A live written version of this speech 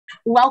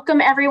Welcome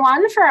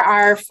everyone for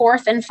our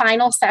fourth and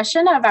final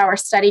session of our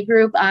study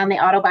group on the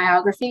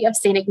autobiography of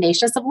St.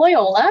 Ignatius of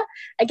Loyola.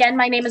 Again,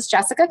 my name is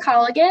Jessica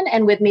Colligan,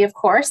 and with me, of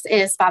course,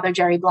 is Father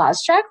Gerald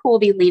Blaszczak, who will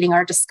be leading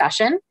our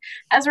discussion.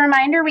 As a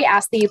reminder, we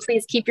ask that you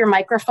please keep your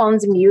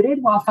microphones muted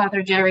while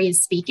Father Gerry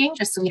is speaking,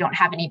 just so we don't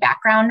have any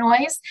background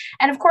noise.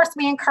 And of course,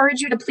 we encourage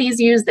you to please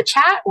use the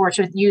chat or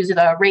to use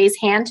the raise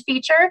hand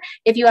feature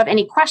if you have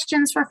any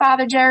questions for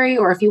Father Gerry,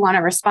 or if you want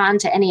to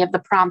respond to any of the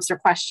prompts or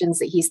questions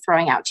that he's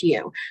throwing out to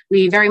you.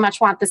 We very much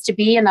want this to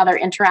be another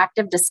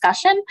interactive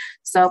discussion,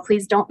 so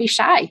please don't be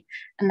shy.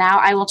 And now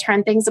I will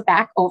turn things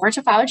back over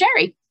to Father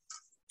Gerry.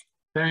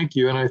 Thank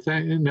you. And I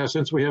thank, now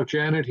since we have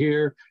Janet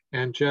here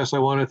and Jess, I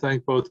want to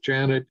thank both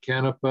Janet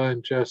Canepa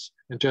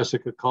and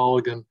Jessica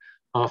Colligan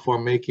for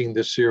making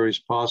this series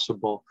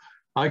possible.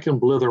 I can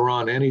blither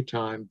on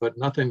anytime, but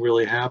nothing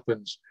really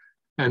happens.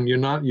 And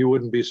you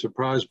wouldn't be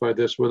surprised by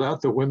this.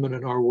 Without the women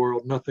in our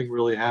world, nothing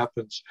really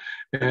happens.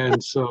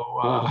 And so,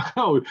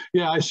 oh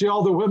yeah, I see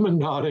all the women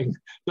nodding.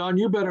 Don,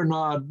 you better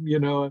nod. You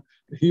know,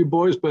 you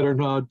boys better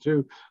nod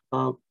too.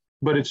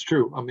 But it's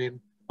true. I mean,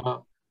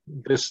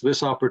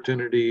 this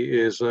opportunity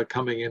is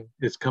coming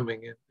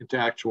into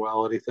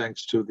actuality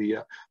thanks to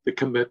the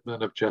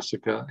commitment of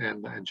Jessica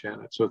and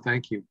Janet. So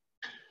thank you.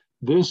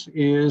 This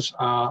is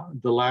the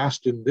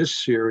last in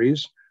this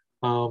series.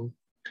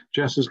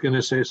 Jess is going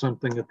to say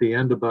something at the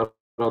end about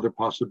other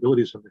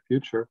possibilities in the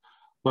future.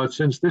 But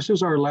since this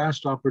is our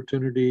last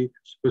opportunity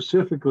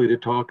specifically to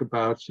talk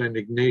about St.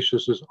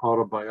 Ignatius's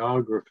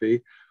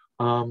autobiography,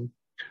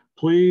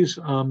 please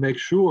make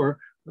sure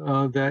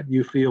that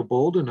you feel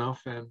bold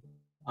enough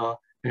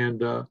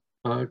and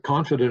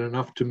confident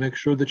enough to make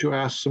sure that you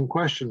ask some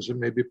questions that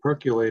may be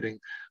percolating.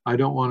 I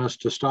don't want us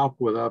to stop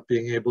without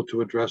being able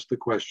to address the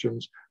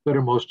questions that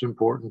are most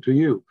important to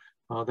you.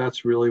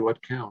 That's really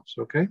what counts,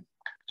 okay?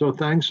 So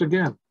thanks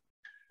again.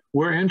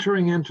 We're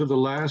entering into the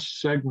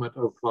last segment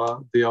of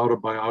the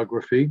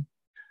autobiography.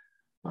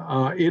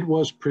 It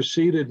was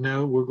preceded,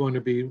 now we're going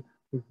to be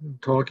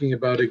talking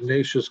about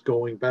Ignatius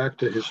going back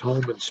to his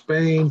home in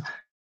Spain,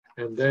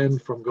 and then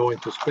from going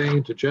to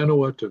Spain to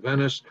Genoa to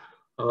Venice,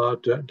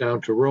 down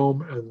to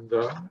Rome,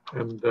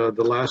 and the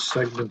last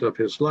segment of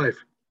his life.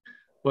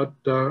 But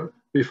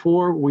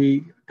before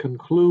we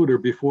conclude, or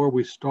before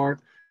we start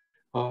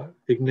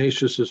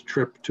Ignatius's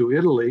trip to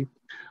Italy,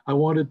 I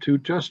wanted to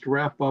just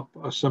wrap up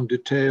some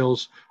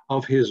details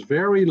of his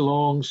very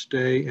long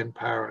stay in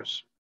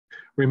Paris.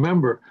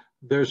 Remember,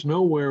 there's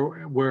nowhere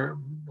where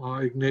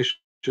Ignatius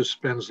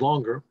spends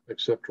longer,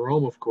 except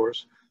Rome, of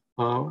course,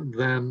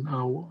 than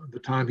the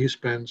time he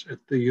spends at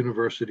the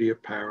University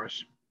of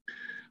Paris.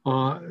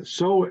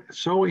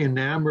 So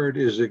enamored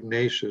is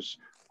Ignatius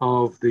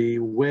of the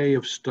way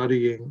of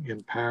studying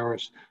in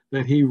Paris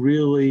that he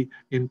really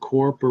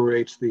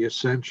incorporates the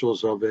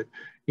essentials of it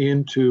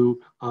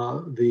into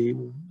the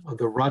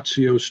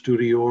Ratio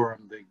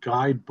Studiorum, the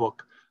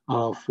guidebook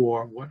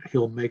for what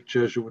he'll make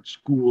Jesuit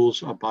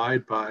schools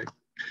abide by.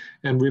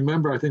 And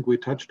remember, I think we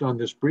touched on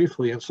this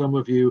briefly, and some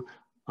of you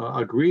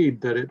agreed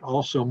that it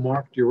also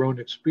marked your own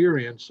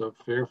experience of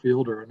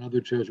Fairfield or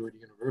another Jesuit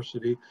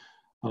university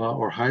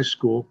or high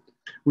school.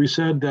 We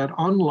said that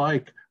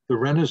unlike the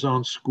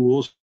Renaissance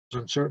schools,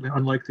 and certainly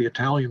unlike the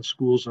Italian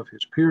schools of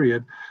his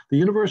period, the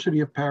University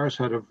of Paris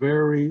had a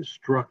very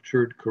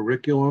structured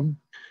curriculum,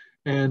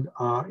 and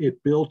it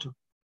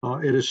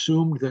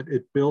assumed that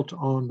it built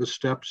on the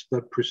steps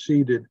that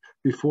preceded.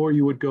 Before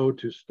you would go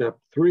to step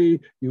 3,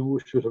 you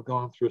should have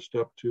gone through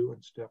step 2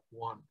 and step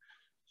 1.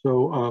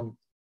 So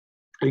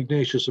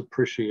Ignatius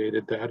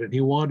appreciated that, and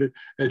he wanted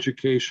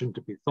education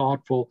to be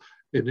thoughtful,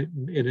 and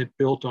it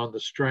built on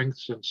the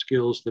strengths and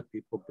skills that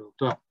people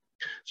built up.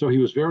 So he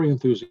was very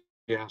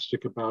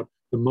enthusiastic about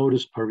the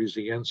modus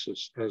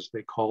Parisiensis, as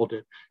they called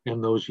it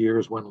in those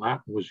years when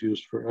Latin was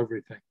used for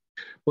everything.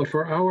 But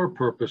for our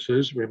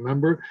purposes,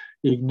 remember,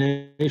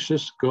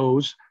 Ignatius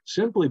goes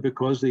simply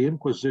because the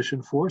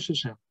Inquisition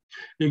forces him.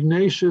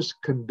 Ignatius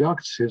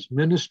conducts his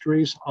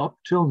ministries up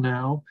till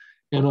now,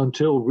 and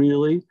until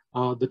really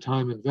the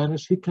time in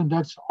Venice, he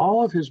conducts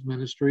all of his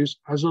ministries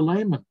as a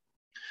layman.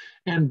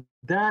 And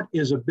that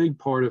is a big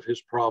part of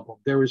his problem.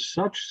 There is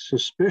such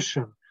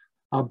suspicion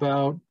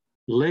about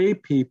lay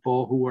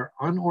people who are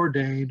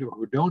unordained or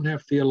who don't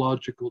have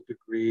theological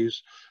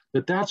degrees,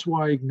 that's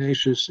why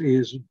Ignatius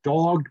is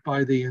dogged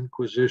by the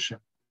Inquisition.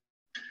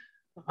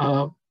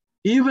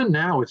 Even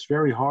now, it's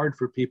very hard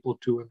for people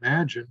to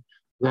imagine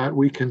that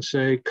we can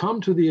say, come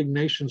to the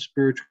Ignatian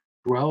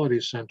Spirituality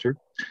Center.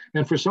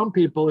 And for some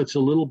people, it's a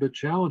little bit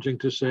challenging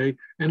to say,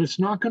 and it's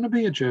not going to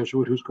be a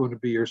Jesuit who's going to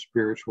be your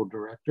spiritual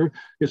director.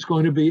 It's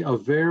going to be a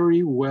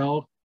very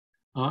well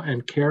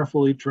and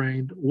carefully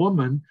trained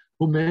woman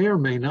who may or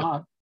may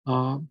not,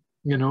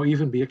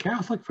 even be a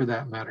Catholic for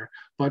that matter,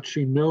 but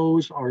she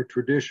knows our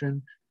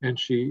tradition and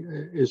she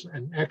is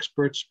an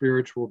expert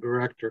spiritual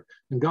director.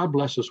 And God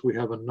bless us, we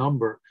have a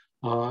number,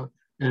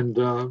 and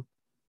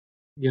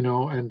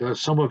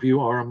some of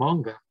you are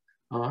among them,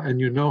 and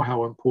you know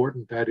how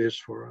important that is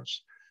for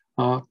us.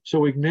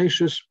 So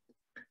Ignatius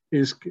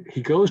is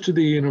he goes to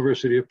the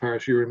University of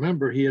Paris. You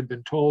remember he had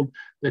been told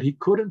that he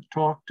couldn't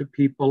talk to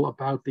people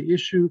about the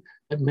issue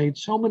that made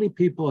so many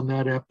people in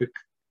that epoch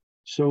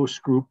so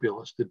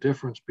scrupulous, the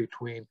difference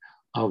between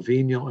a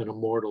venial and a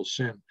mortal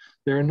sin.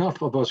 There are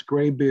enough of us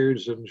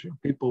graybeards and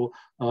people,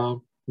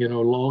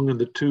 long in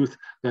the tooth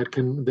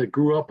that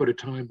grew up at a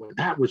time when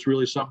that was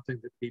really something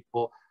that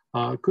people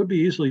could be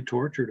easily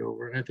tortured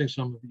over. And I think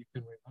some of you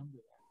can remember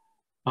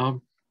that.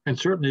 And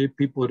certainly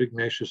people at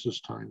Ignatius's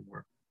time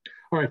were.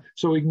 All right,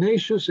 so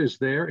Ignatius is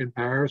there in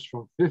Paris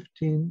from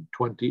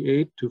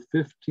 1528 to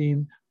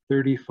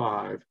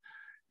 1535.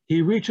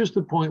 He reaches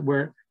the point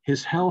where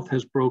his health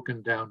has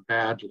broken down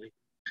badly.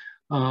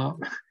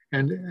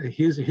 And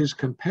his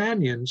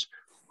companions,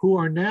 who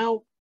are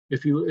now,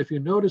 if you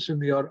notice in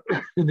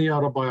the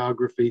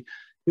autobiography,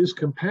 his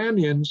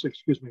companions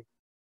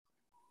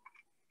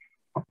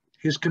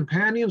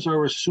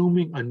are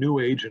assuming a new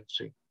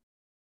agency.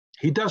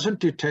 He doesn't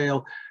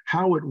detail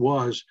how it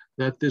was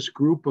that this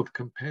group of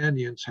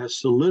companions has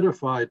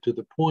solidified to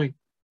the point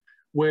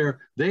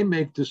where they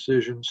make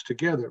decisions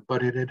together,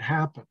 but it had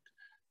happened.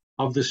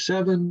 Of the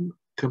 7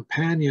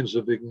 companions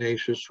of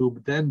Ignatius, who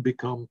then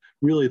become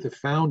really the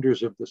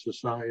founders of the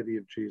Society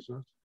of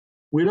Jesus,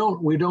 we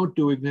don't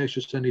do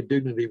Ignatius any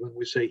dignity when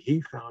we say he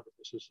founded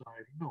the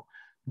society. No,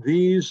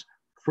 these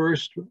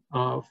first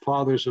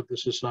fathers of the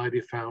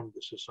society found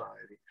the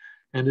society.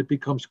 And it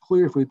becomes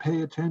clear if we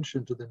pay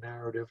attention to the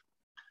narrative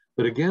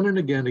that again and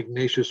again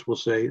Ignatius will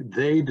say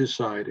they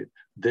decided,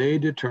 they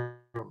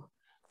determined,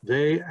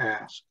 they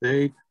asked,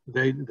 they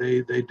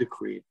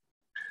decreed.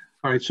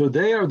 All right, so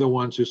they are the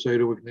ones who say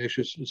to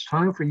Ignatius, it's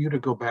time for you to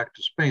go back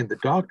to Spain. The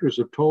doctors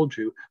have told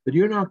you that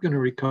you're not going to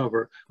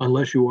recover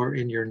unless you are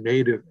in your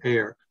native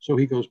air. So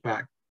he goes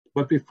back.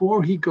 But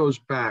before he goes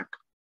back,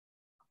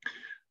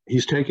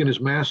 he's taken his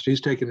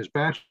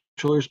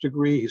bachelor's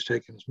degree, he's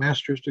taken his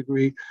master's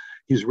degree,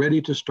 he's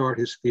ready to start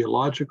his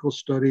theological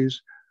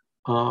studies.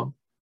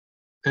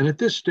 And at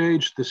this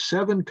stage, the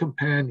 7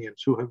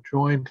 companions who have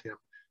joined him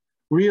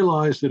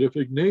realize that if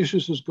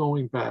Ignatius is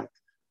going back,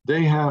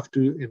 they have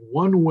to, in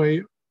one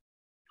way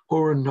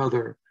or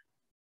another,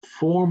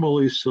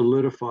 formally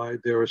solidify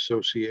their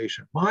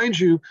association. Mind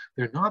you,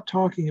 they're not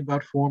talking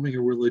about forming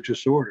a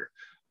religious order.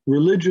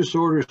 Religious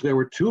orders, there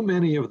were too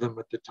many of them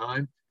at the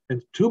time,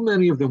 and too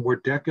many of them were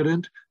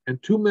decadent,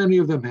 and too many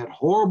of them had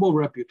horrible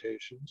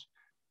reputations,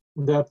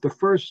 that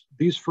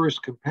these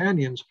first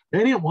companions,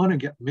 they didn't want to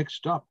get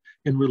mixed up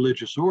in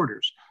religious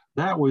orders.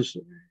 That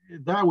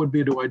would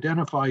be to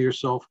identify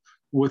yourself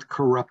with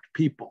corrupt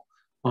people.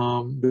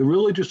 The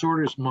religious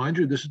orders, mind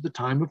you, this is the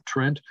time of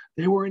Trent,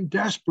 they were in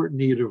desperate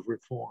need of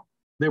reform.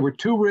 They were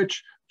too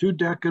rich, too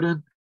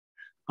decadent,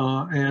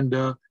 and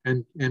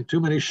too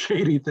many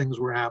shady things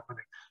were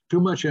happening. Too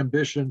much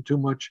ambition, too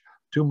much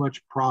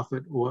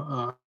profit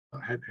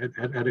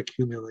had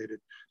accumulated.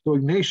 So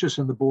Ignatius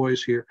and the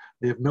boys here,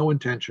 they have no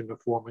intention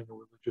of forming a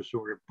religious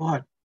order,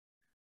 but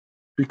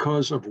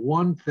because of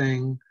one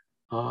thing,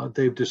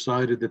 they've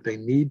decided that they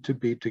need to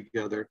be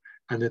together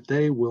and that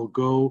they will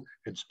go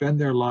and spend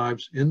their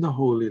lives in the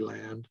Holy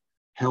Land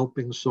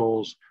helping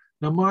souls.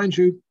 Now, mind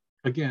you,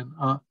 again,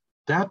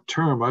 that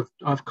term,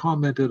 I've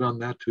commented on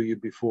that to you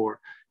before.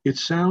 It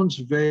sounds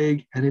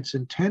vague and it's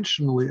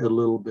intentionally a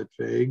little bit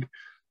vague,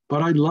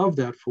 but I love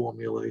that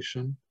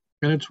formulation.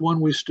 And it's one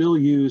we still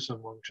use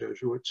among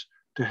Jesuits,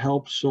 to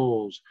help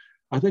souls.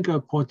 I think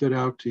I've pointed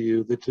out to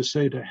you that to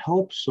say to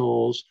help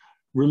souls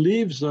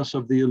relieves us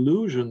of the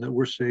illusion that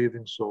we're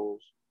saving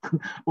souls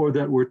or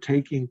that we're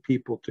taking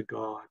people to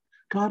God.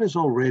 God is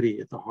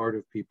already at the heart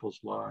of people's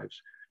lives.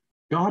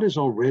 God is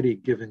already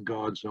given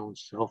God's own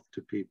self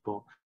to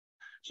people.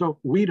 So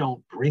we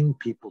don't bring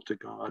people to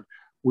God,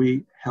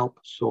 we help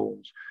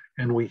souls,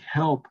 and we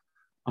help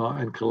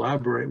and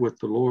collaborate with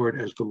the Lord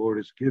as the Lord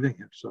is giving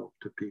himself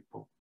to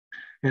people.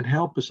 And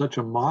help is such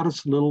a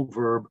modest little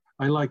verb.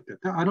 I like that.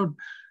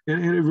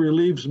 And it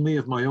relieves me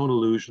of my own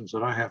illusions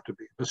that I have to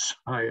be a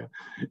Messiah.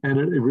 And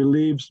it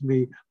relieves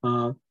me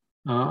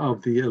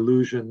of the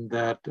illusion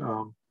that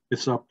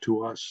it's up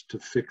to us to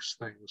fix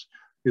things.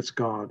 It's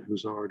God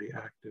who's already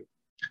active.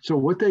 So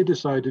what they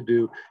decide to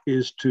do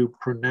is to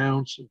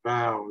pronounce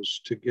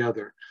vows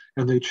together.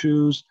 And they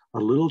choose a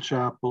little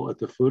chapel at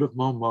the foot of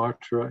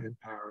Montmartre in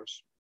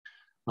Paris,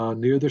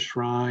 near the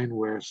shrine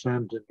where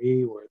Saint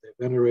Denis, where they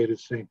venerated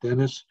St.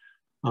 Denis.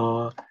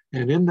 And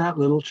in that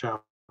little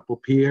chapel,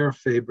 Peter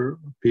Faber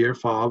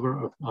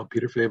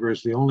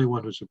is the only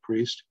one who's a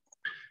priest.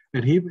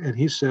 And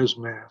he says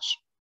Mass.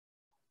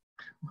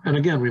 And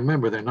again,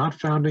 remember, they're not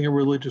founding a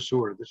religious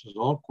order. This is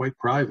all quite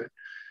private.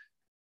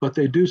 But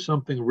they do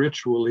something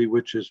ritually,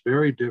 which is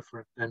very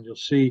different. And you'll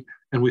see,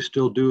 and we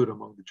still do it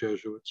among the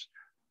Jesuits.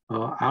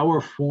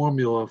 Our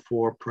formula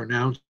for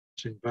pronouncing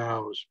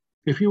vows,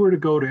 if you were to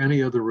go to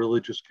any other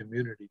religious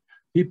community,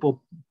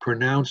 people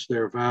pronounce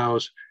their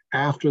vows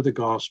after the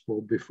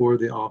gospel, before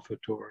the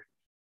offertory.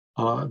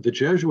 The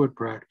Jesuit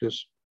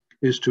practice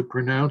is to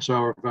pronounce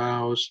our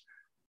vows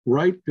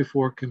right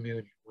before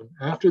communion.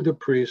 After the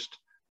priest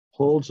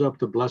holds up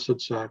the Blessed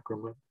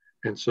Sacrament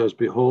and says,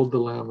 "Behold the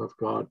Lamb of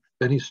God."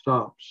 Then he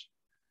stops.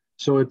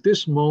 So at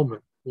this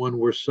moment, when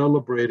we're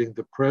celebrating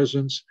the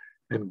presence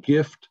and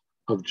gift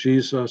of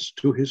Jesus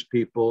to his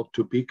people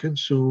to be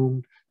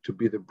consumed, to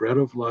be the bread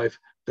of life,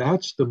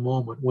 that's the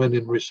moment when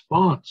in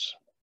response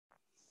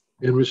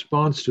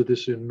to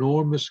this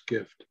enormous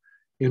gift,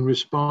 in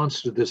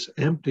response to this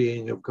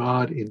emptying of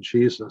God in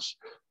Jesus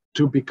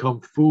to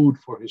become food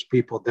for his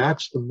people,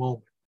 that's the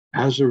moment,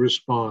 as a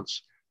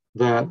response,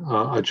 that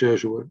a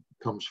Jesuit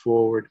comes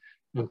forward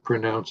and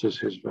pronounces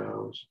his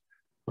vows.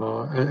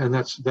 And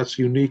that's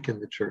unique in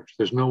the church.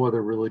 There's no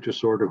other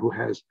religious order who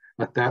has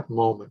at that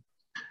moment.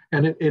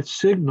 And it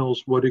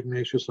signals what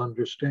Ignatius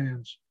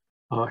understands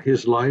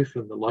his life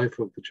and the life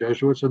of the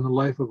Jesuits and the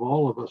life of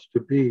all of us to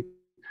be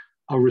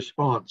a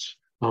response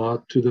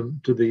to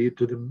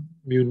the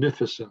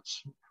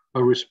munificence,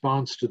 a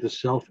response to the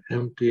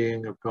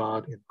self-emptying of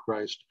God in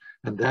Christ.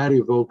 And that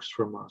evokes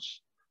from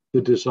us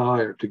the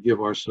desire to give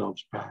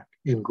ourselves back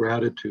in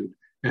gratitude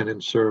and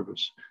in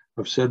service.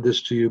 I've said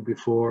this to you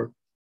before,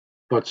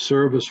 but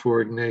service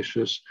for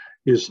Ignatius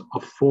is a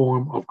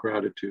form of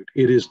gratitude.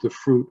 It is the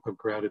fruit of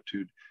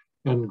gratitude.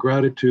 And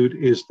gratitude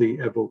is the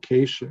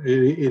evocation,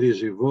 it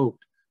is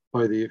evoked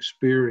by the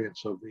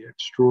experience of the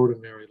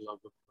extraordinary love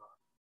of God.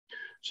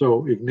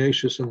 So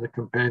Ignatius and the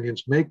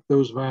companions make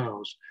those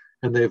vows,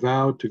 and they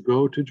vowed to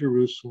go to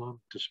Jerusalem,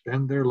 to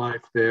spend their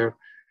life there.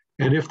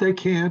 And if they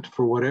can't,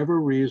 for whatever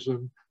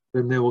reason,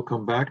 then they will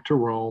come back to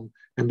Rome,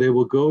 and they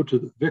will go to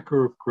the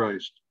Vicar of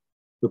Christ,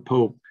 the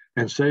Pope,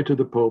 and say to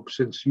the Pope,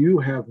 "Since you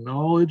have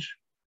knowledge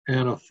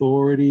and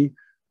authority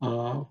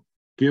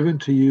given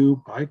to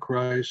you by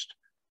Christ,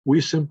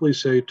 we simply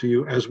say to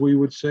you, as we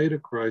would say to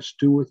Christ,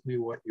 do with me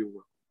what you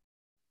will."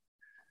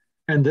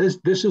 And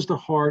this is the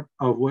heart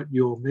of what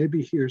you'll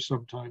maybe hear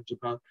sometimes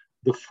about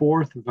the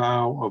fourth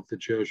vow of the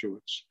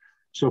Jesuits.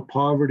 So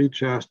poverty,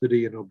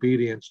 chastity, and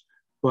obedience.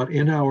 But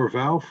in our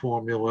vow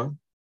formula,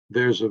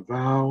 there's a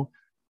vow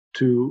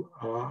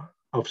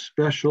of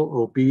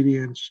special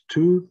obedience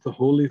to the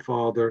Holy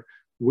Father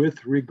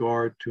with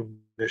regard to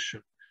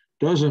mission.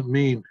 Doesn't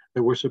mean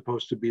that we're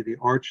supposed to be the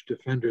arch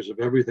defenders of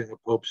everything a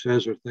pope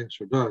says or thinks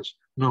or does.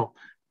 No,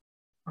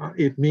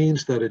 it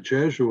means that a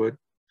Jesuit,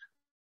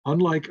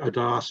 unlike a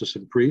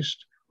diocesan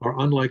priest or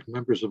unlike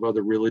members of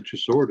other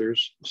religious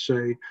orders,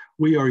 say,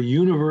 we are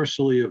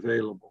universally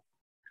available.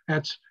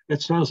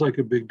 It sounds like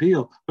a big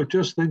deal, but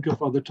just think of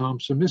Father Tom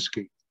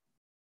Samiski.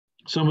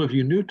 Some of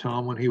you knew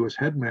Tom when he was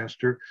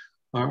headmaster,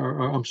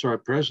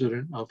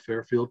 president of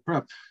Fairfield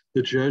Prep.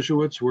 The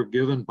Jesuits were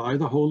given by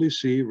the Holy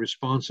See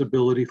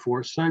responsibility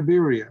for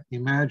Siberia,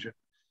 imagine.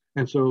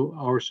 And so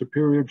our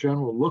superior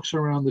general looks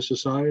around the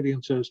society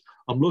and says,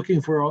 I'm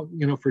looking for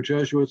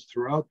Jesuits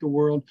throughout the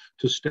world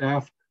to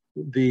staff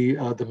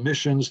the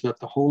missions that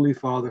the Holy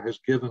Father has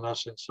given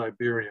us in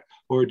Siberia.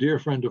 Or a dear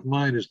friend of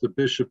mine is the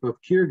Bishop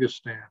of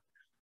Kyrgyzstan.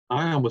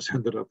 I almost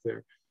ended up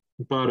there.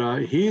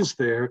 But he's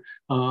there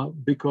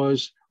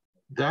because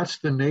that's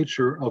the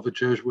nature of a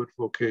Jesuit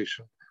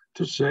vocation,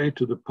 to say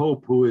to the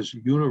Pope, who is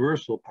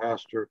universal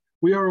pastor,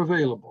 we are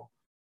available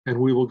and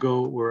we will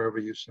go wherever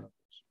you send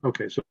us.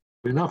 Okay, so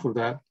enough of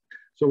that.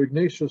 So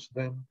Ignatius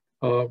then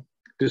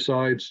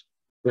decides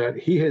that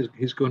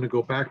he's going to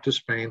go back to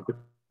Spain. But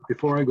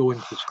before I go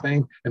into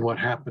Spain and what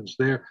happens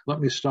there, let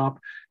me stop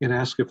and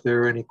ask if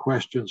there are any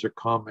questions or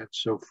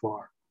comments so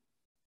far.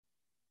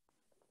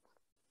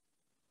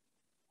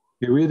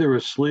 You're either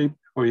asleep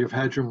or you've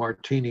had your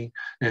martini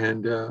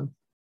and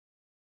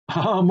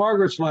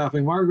Margaret's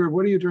laughing. Margaret,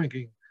 what are you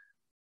drinking?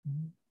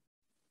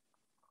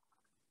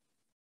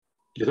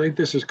 You think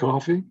this is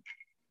coffee?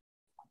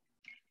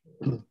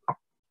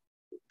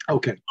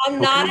 Okay. I'm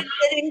not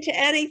admitting to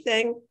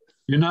anything.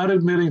 You're not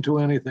admitting to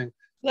anything.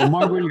 Well,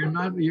 Margaret,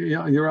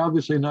 you're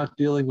obviously not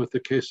dealing with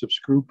the case of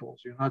scruples.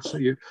 You're not.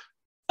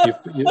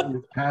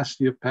 You've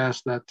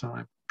passed that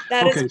time.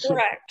 That is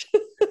correct.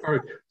 All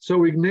right.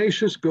 So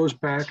Ignatius goes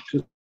back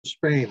to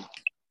Spain.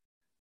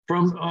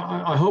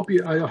 I hope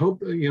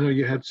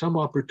you had some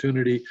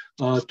opportunity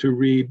to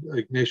read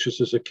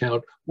Ignatius's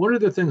account. One of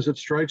the things that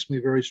strikes me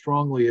very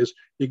strongly is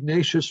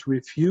Ignatius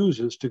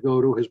refuses to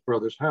go to his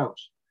brother's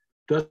house.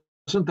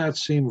 Doesn't that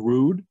seem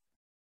rude?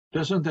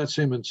 Doesn't that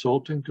seem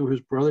insulting to his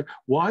brother?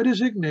 Why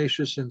does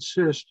Ignatius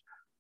insist,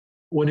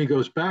 when he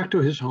goes back to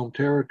his home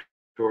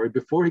territory,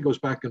 before he goes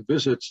back and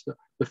visits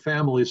the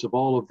families of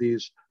all of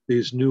these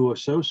new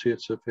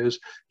associates of his,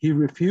 he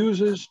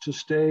refuses to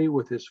stay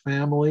with his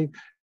family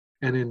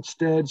and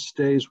instead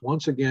stays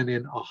once again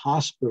in a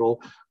hospital,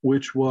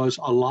 which was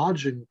a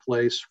lodging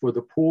place for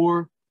the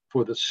poor,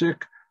 for the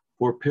sick,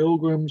 for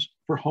pilgrims,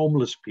 for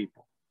homeless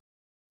people.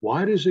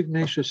 Why does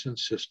Ignatius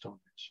insist on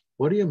this?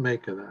 What do you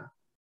make of that?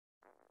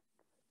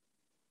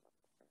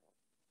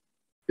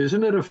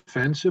 Isn't it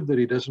offensive that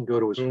he doesn't go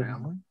to his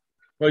family?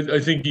 I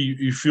think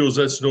he feels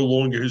that's no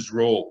longer his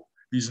role.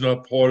 He's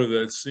not part of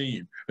that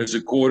scene as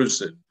a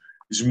courtesan.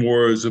 He's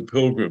more as a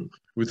pilgrim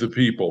with the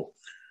people.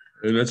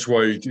 And that's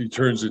why he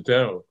turns it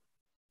down.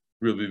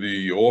 Really,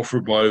 the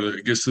offer by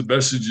the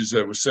messages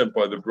that were sent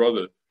by the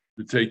brother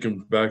to take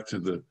him back to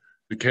the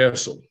the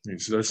castle. He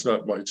said, that's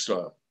not my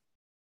style.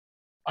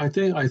 I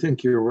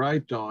think you're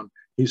right, Don.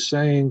 He's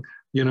saying,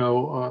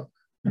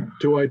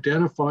 to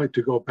identify,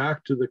 to go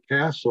back to the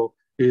castle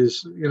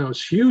is,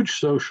 it's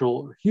huge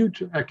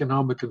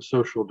economic and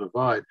social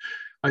divide.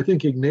 I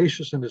think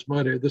Ignatius in his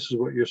mind, this is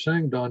what you're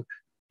saying, Don,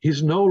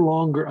 he's no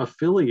longer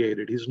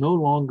affiliated. He's no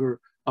longer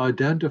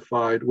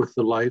identified with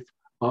the life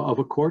of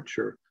a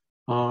courtier.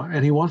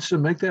 And he wants to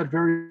make that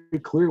very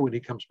clear when he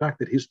comes back,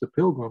 that he's the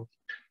pilgrim.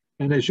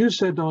 And as you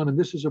said, Don, and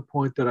this is a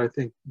point that I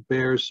think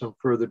bears some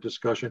further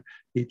discussion,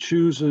 he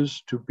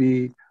chooses to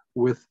be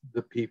with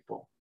the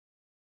people.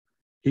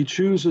 He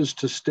chooses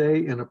to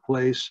stay in a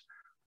place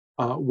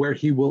where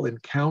he will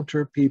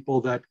encounter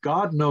people that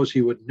God knows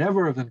he would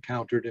never have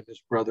encountered in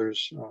his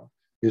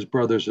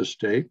brother's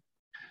estate.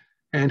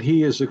 And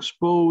he is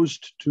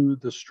exposed to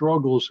the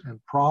struggles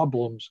and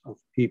problems of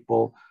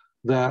people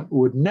that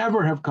would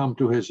never have come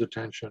to his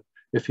attention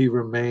if he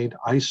remained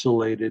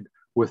isolated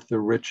with the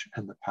rich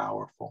and the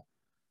powerful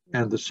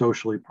and the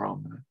socially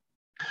prominent.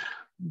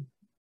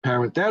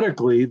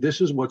 Parenthetically, this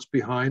is what's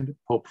behind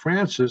Pope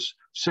Francis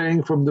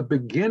saying from the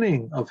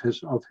beginning of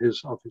his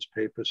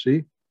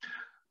papacy,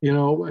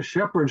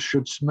 shepherds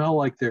should smell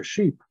like their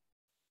sheep,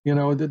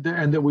 and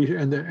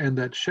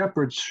that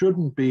shepherds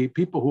shouldn't be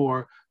people who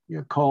are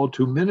called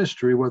to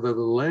ministry, whether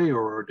the lay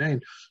or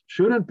ordained,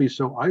 shouldn't be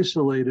so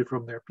isolated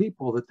from their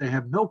people that they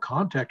have no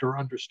contact or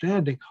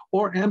understanding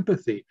or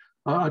empathy.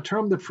 A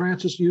term that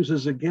Francis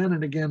uses again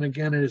and again and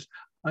again is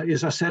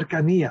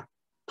acercanía,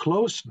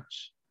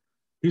 closeness.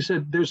 He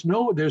said there's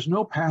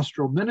no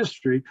pastoral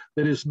ministry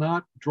that is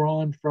not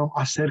drawn from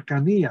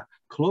acercanía,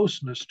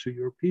 closeness to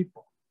your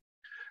people.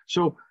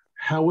 So,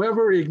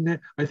 however,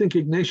 I think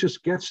Ignatius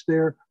gets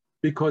there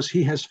because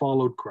he has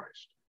followed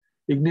Christ.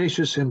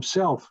 Ignatius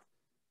himself,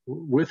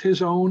 with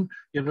his own,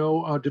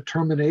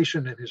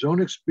 determination and his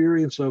own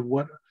experience of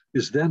what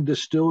is then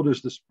distilled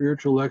as the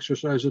spiritual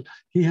exercises,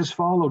 he has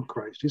followed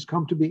Christ. He's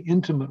come to be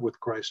intimate with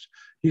Christ.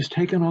 He's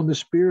taken on the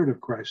spirit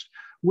of Christ,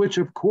 which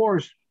of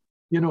course,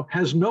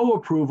 has no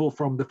approval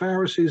from the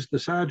Pharisees, the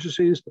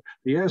Sadducees,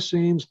 the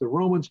Essenes, the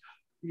Romans.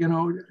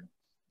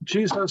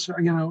 Jesus,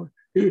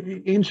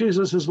 in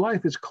Jesus's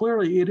life, it's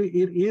clearly, it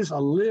is a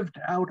lived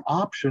out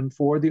option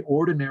for the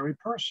ordinary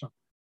person.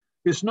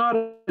 It's not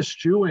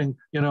eschewing,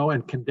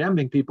 and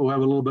condemning people who have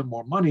a little bit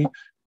more money,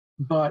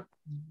 but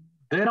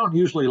they don't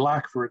usually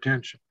lack for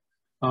attention.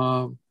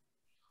 But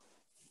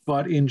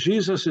in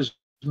Jesus's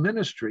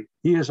ministry,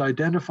 he has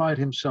identified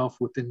himself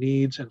with the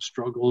needs and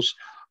struggles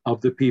of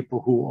the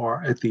people who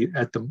are at the,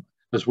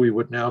 as we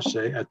would now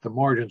say, at the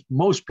margins.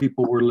 Most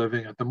people were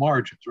living at the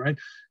margins, right?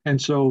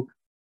 And so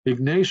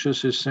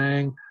Ignatius is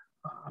saying,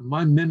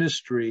 my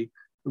ministry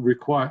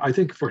I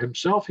think for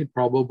himself, he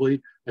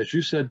probably, as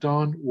you said,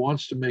 Don,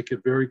 wants to make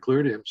it very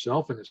clear to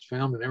himself and his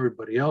family and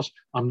everybody else,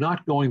 I'm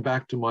not going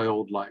back to my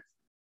old life.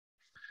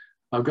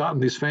 I've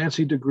gotten these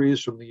fancy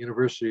degrees from the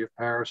University of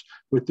Paris,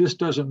 but this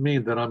doesn't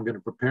mean that I'm going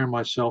to prepare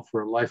myself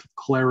for a life of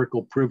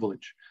clerical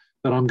privilege,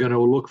 that I'm going to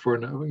look for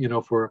an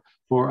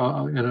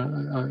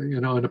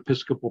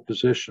episcopal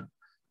position.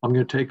 I'm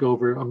going to take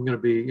over, I'm going to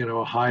be,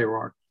 a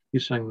hierarch.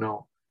 He's saying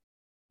no.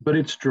 But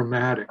it's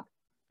dramatic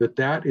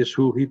that is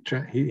who he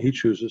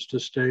chooses to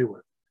stay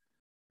with.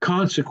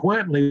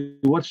 Consequently,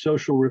 what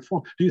social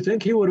reform? Do you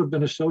think he would have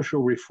been a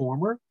social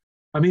reformer?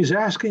 I mean,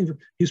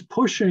 he's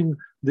pushing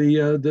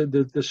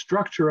the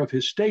structure of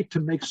his state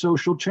to make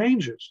social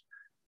changes.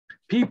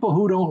 People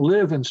who don't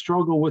live and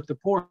struggle with the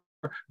poor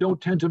don't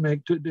tend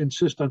to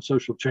insist on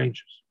social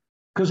changes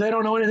because they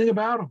don't know anything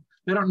about them.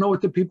 They don't know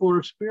what the people are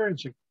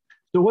experiencing.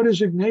 So what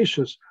is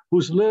Ignatius,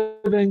 who's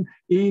living,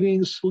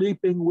 eating,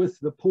 sleeping with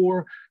the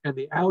poor and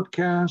the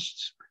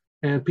outcasts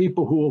and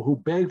people who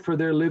beg for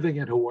their living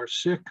and who are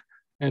sick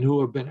and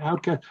who have been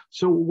outcast?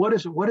 So what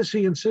is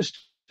he insisting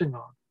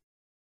on?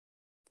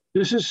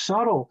 This is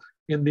subtle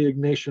in the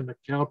Ignatian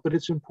account, but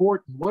it's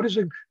important. What is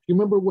it? Do you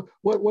remember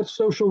what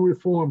social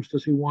reforms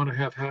does he want to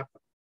have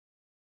happen?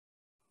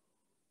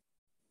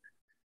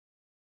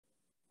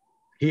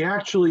 He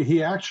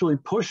actually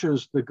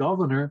pushes the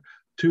governor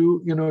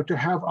to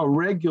have a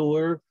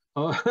regular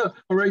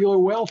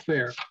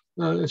welfare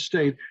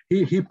state.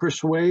 He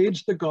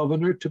persuades the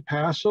governor to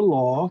pass a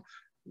law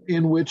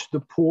in which the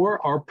poor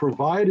are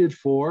provided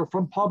for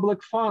from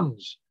public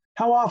funds.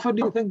 How often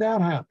do you think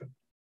that happens?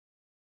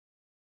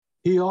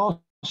 He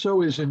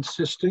also is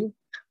insisting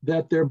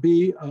that there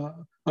be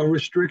a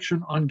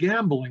restriction on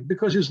gambling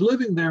because he's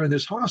living there in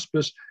this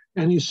hospice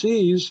and he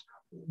sees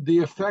the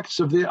effects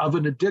of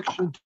an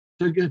addiction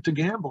to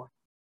gambling.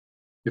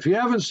 If you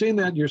haven't seen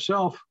that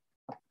yourself,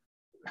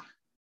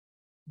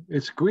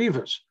 it's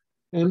grievous.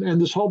 And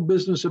this whole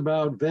business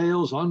about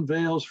veils,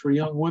 unveils for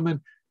young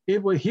women,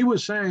 he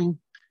was saying,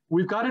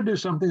 we've got to do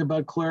something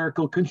about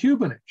clerical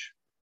concubinage.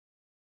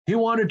 He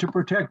wanted to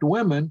protect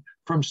women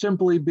from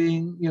simply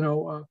being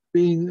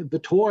the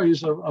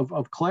toys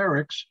of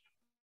clerics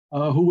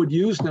who would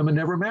use them and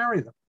never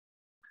marry them.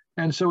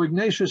 And so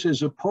Ignatius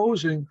is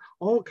opposing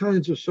all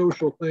kinds of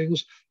social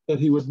things that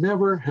he would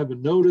never have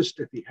noticed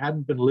if he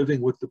hadn't been living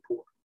with the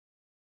poor.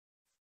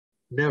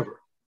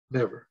 never,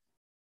 never.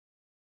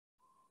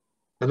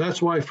 And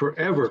that's why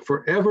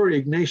forever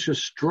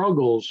Ignatius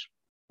struggles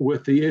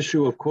with the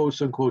issue of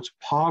quotes unquote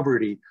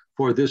poverty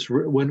for this.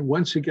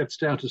 Once he gets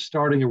down to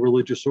starting a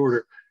religious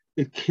order,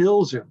 it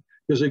kills him,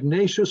 because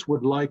Ignatius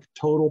would like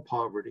total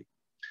poverty.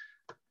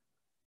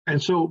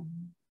 And so,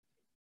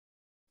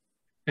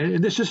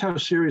 and this is how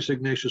serious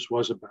Ignatius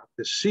was about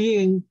this,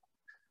 seeing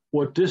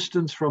what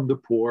distance from the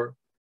poor.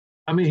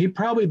 I mean, he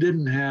probably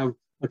didn't have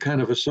a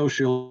kind of a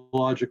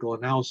sociological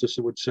analysis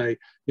that would say,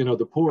 you know,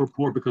 the poor are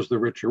poor because the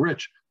rich are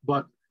rich,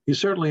 but he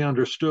certainly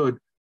understood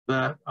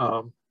that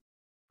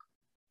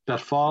that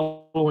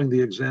following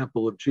the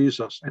example of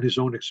Jesus and his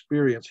own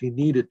experience, he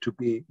needed to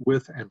be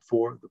with and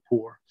for the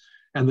poor,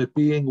 and that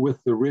being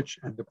with the rich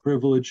and the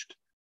privileged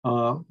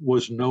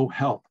was no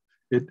help.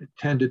 It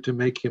tended to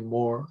make him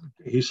more,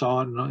 he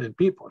saw it in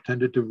people, it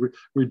tended to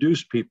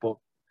reduce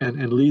people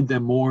and lead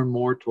them more and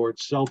more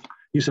towards self.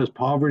 He says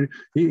poverty,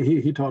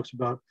 he talks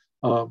about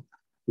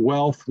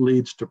wealth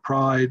leads to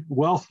pride,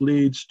 wealth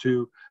leads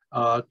to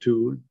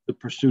the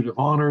pursuit of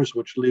honors,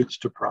 which leads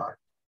to pride.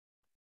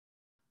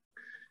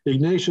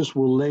 Ignatius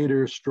will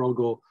later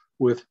struggle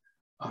with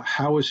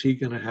how is he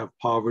going to have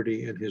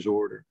poverty in his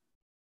order.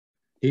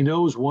 He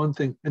knows one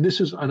thing, and this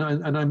is, and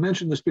I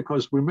mention this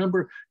because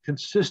remember,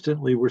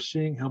 consistently we're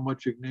seeing how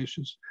much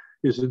Ignatius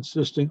is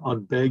insisting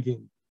on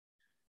begging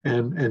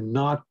and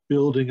not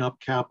building up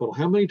capital.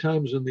 How many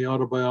times in the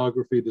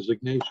autobiography does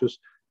Ignatius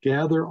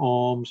gather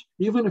alms,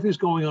 even if he's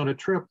going on a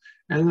trip,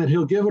 and then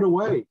he'll give it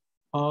away,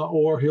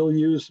 or he'll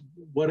use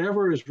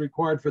whatever is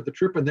required for the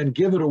trip and then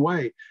give it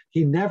away.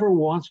 He never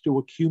wants to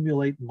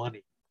accumulate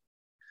money.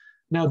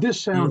 Now, this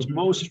sounds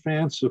most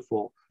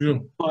fanciful,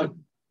 but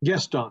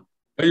yes, Don.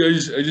 I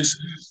just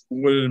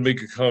wanted to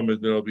make a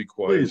comment, then I'll be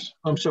quiet. Please,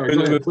 I'm sorry,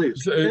 go ahead,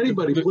 please.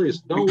 Anybody,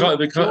 please, don't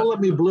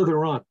let me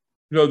blither on.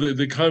 No,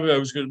 the comment I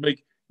was going to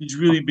make, he's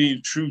really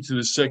being true to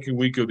the second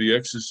week of the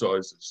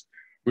exercises,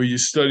 where you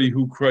study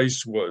who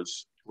Christ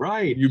was.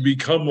 Right. You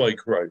become like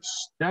Christ.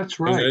 That's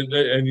right.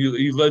 And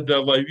he led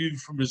that life even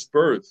from his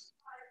birth.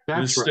 That's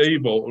in the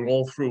stable and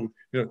all through.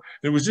 You know,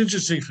 it was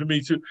interesting for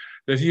me too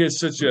that he had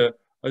such a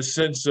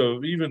sense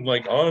of even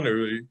like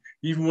honor,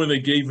 even when they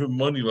gave him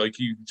money, like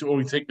he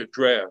only take a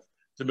draft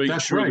to make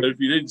sure that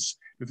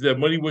if that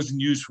money wasn't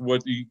used for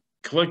what he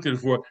collected it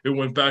for, it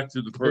went back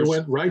to the person. It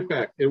went right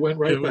back. It went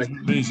right back. It was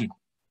amazing.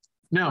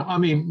 Now, I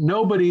mean,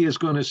 nobody is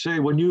going to say,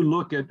 when you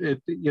look at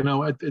you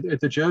know, at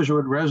the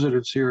Jesuit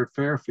residence here at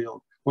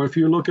Fairfield, or if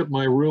you look at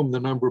my room, the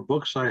number of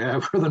books I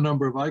have or the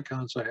number of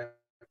icons I have,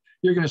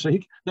 you're going to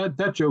say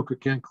that joker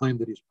can't claim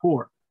that he's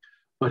poor.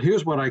 But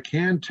here's what I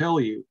can tell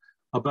you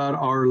about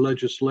our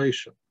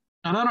legislation.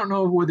 And I don't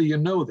know whether you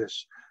know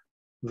this,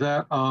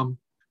 that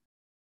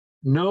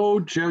no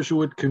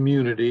Jesuit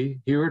community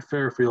here at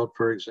Fairfield,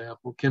 for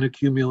example, can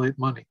accumulate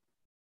money.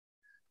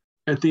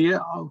 At the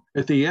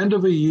end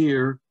of a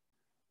year,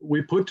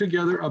 we put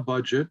together a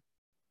budget,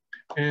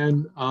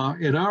 and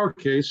in our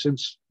case,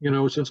 since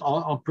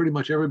pretty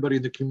much everybody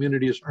in the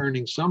community is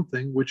earning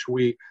something, which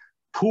we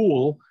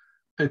pool,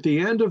 at the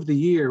end of the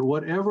year,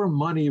 whatever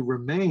money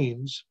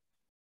remains,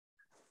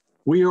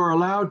 we are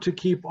allowed to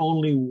keep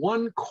only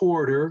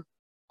 1/4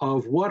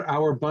 of what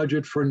our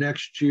budget for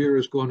next year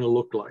is going to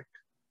look like.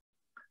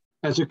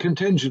 As a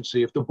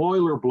contingency, if the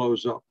boiler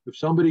blows up, if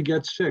somebody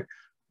gets sick,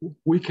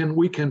 we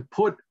can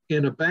put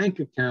in a bank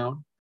account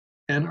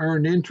and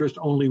earn interest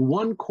only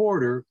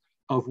 1/4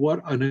 of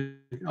what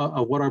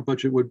our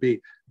budget would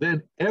be.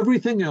 Then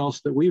everything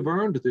else that we've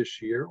earned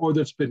this year, or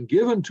that's been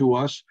given to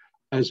us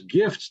as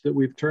gifts that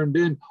we've turned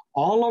in,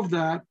 all of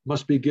that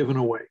must be given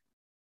away.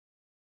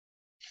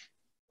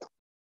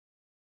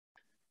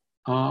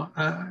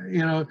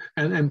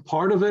 And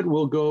part of it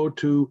will go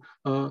to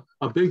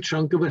a big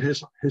chunk of it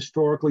has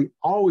historically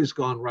always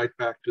gone right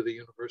back to the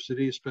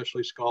university,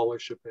 especially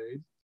scholarship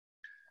aid.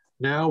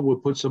 Now we'll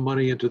put some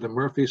money into the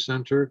Murphy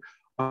Center.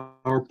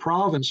 Our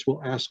province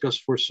will ask us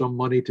for some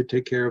money to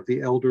take care of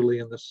the elderly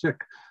and the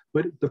sick.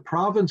 But the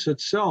province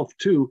itself,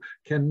 too,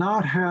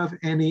 cannot have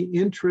any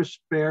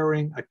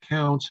interest-bearing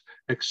accounts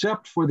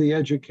except for the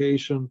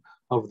education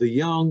of the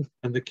young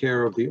and the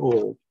care of the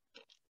old.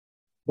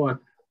 But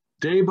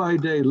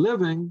day-by-day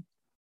living,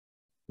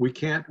 we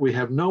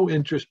have no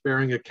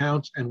interest-bearing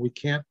accounts, and we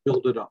can't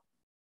build it up.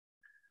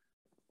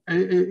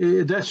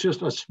 That's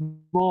just a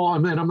small, I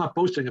mean, I'm not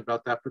boasting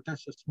about that, but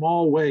that's a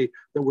small way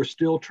that we're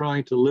still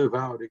trying to live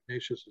out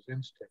Ignatius's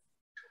instinct.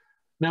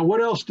 Now,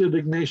 what else did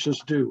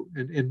Ignatius do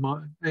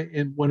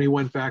when he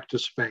went back to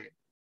Spain?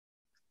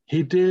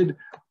 He did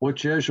what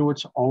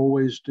Jesuits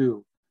always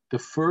do. The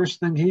first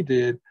thing he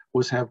did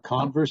was have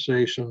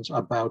conversations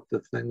about the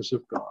things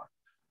of God,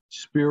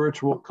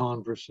 spiritual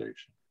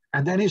conversation.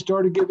 And then he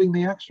started giving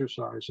the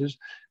exercises,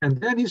 and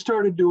then he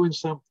started doing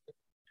something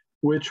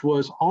which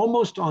was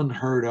almost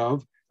unheard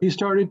of. He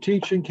started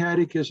teaching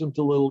catechism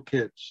to little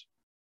kids.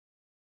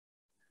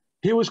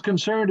 He was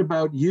concerned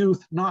about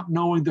youth not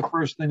knowing the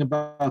first thing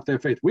about their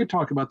faith. We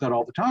talk about that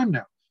all the time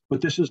now,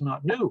 but this is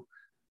not new.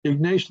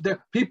 Ignatius,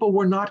 people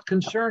were not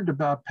concerned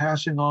about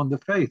passing on the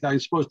faith. I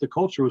suppose the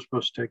culture was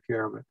supposed to take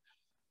care of it.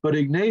 But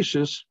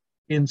Ignatius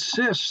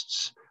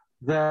insists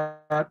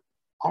that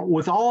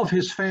with all of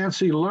his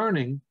fancy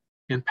learning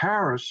in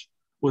Paris,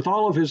 with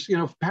all of his,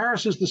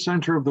 Paris is the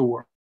center of the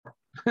world.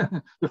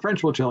 The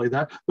French will tell you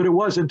that, but it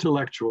was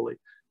intellectually.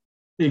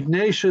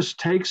 Ignatius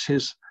takes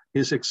his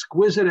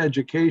exquisite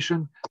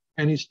education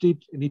and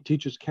he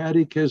teaches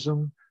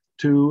catechism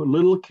to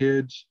little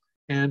kids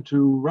and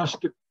to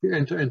rustic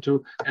and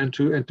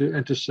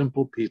to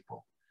simple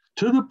people,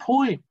 to the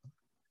point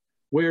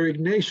where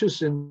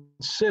Ignatius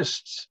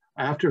insists,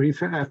 after he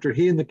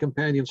and the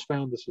companions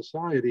found the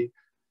society,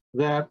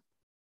 that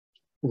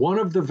one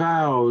of the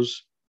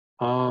vows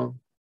for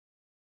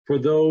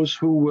those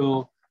who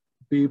will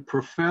be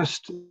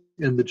professed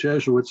in the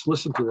Jesuits,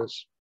 listen to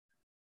this.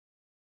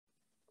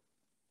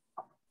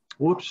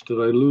 Whoops, did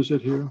I lose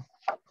it here?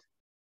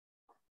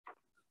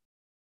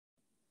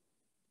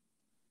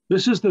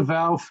 This is the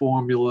vow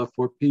formula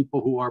for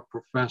people who are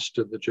professed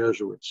in the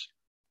Jesuits.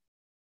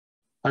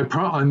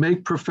 I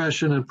make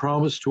profession and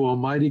promise to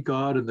Almighty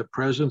God in the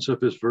presence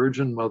of His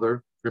Virgin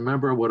Mother,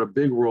 remember what a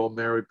big role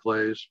Mary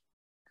plays,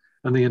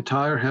 and the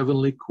entire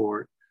heavenly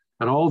court,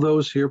 and all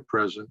those here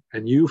present,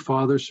 and you,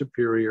 Father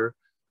Superior,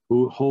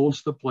 who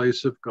holds the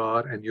place of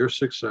God, and your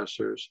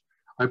successors,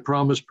 I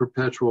promise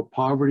perpetual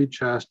poverty,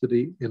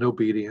 chastity, in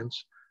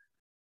obedience,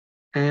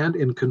 and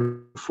in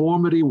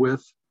conformity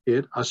with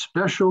it, a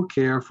special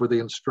care for the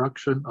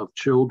instruction of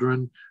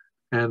children,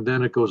 and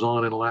then it goes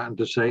on in Latin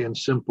to say, and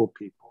simple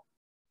people.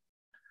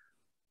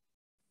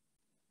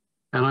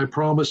 And I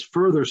promise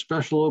further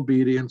special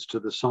obedience to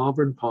the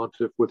sovereign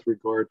pontiff with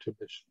regard to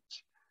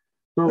missions.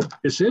 So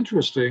it's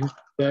interesting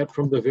that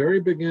from the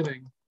very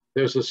beginning,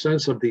 there's a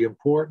sense of the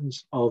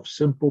importance of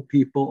simple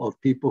people,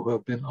 of people who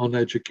have been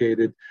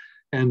uneducated,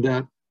 and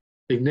that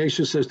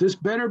Ignatius says, this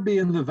better be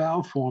in the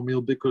vow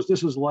formula because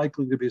this is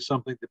likely to be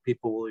something that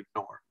people will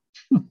ignore.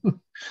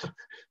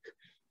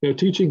 They're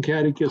teaching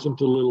catechism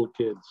to little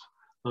kids,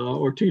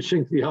 or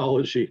teaching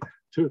theology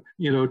to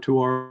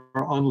our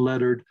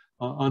unlettered,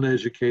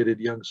 uneducated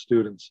young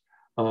students,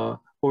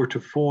 or to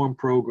form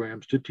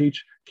programs to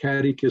teach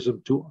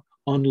catechism to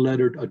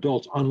unlettered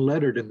adults,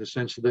 unlettered in the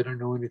sense that they don't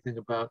know anything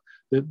about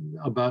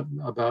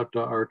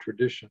our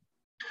tradition.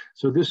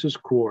 So this is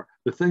core.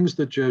 The things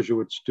that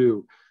Jesuits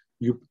do,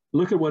 you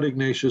look at what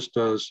Ignatius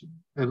does,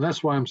 and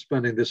that's why I'm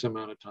spending this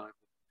amount of time.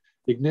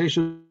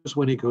 Ignatius,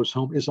 when he goes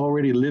home, is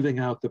already living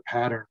out the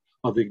pattern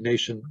of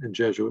Ignatian and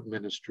Jesuit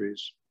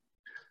ministries.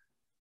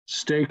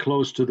 Stay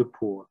close to the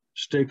poor,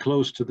 stay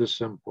close to the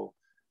simple,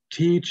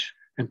 teach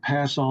and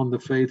pass on the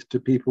faith to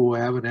people who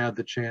haven't had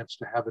the chance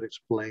to have it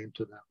explained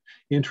to them,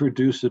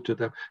 introduce it to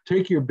them.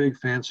 Take your big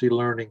fancy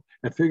learning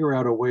and figure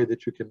out a way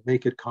that you can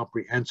make it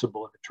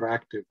comprehensible and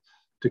attractive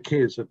to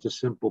kids and to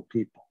simple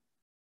people.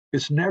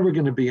 It's never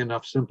going to be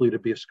enough simply to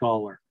be a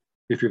scholar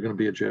if you're going to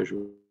be a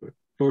Jesuit,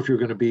 or if you're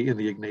going to be in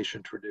the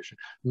Ignatian tradition.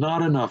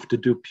 Not enough to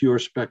do pure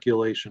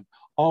speculation.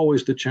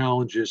 Always the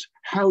challenge is,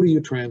 how do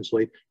you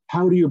translate?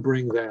 How do you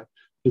bring that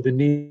to the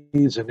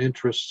needs and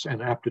interests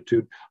and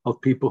aptitude of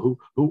people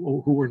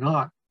who are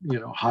not,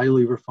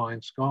 highly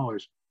refined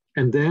scholars?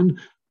 And then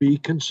be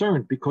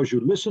concerned, because you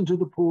listen to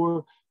the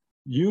poor,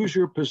 use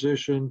your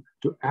position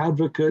to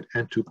advocate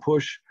and to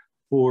push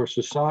for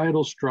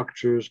societal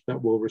structures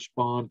that will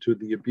respond to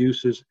the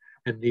abuses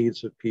and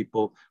needs of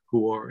people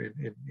who are in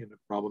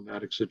a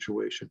problematic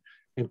situation,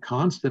 and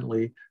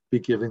constantly be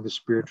giving the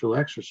spiritual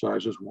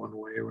exercises one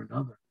way or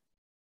another.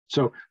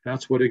 So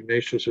that's what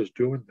Ignatius is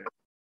doing there.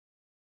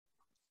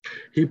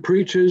 He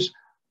preaches.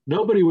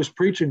 Nobody was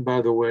preaching,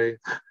 by the way.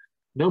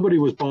 Nobody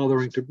was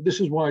bothering to.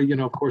 This is why,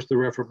 of course, the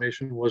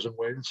Reformation was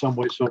in some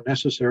ways so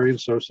necessary and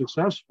so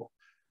successful.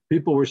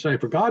 People were saying,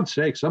 for God's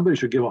sake, somebody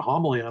should give a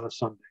homily on a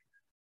Sunday,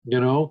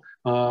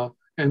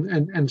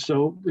 And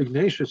so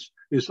Ignatius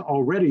is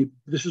already,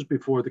 this is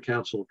before the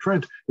Council of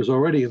Trent, is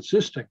already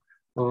insisting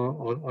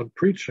on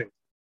preaching.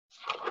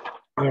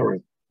 All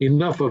right,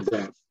 enough of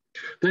that.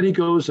 Then he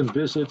goes and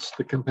visits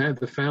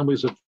the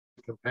families of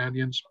the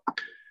companions.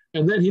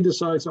 And then he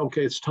decides,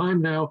 okay, it's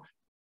time now.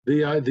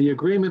 The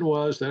agreement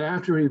was that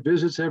after he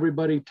visits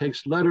everybody,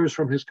 takes letters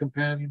from his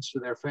companions to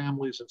their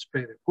families in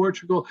Spain and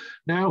Portugal.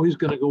 Now he's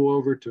going to go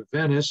over to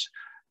Venice,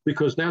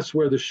 because that's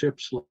where the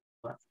ships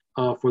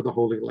left for the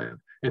Holy Land.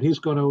 And he's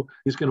going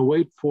to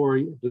wait for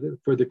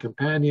the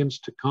companions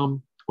to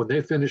come when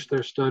they finish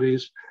their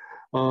studies.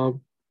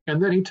 And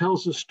then he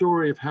tells the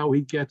story of how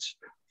he gets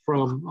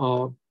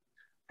from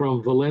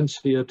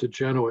Valencia to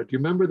Genoa. Do you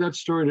remember that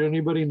story? Did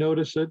anybody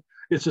notice it?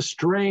 It's a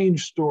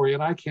strange story,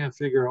 and I can't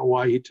figure out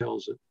why he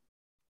tells it.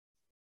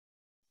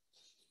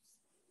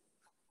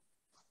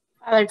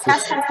 Father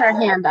Tess has her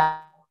hand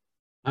up.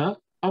 Huh?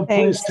 Oh,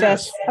 thanks, please,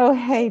 Tess. Jess. Oh,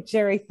 hey,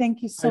 Jerry.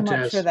 Thank you so Hi,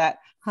 much Tess. for that.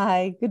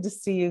 Hi, good to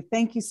see you.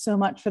 Thank you so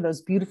much for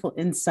those beautiful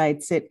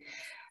insights.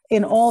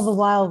 In all the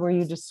while where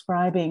you're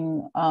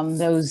describing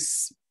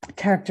those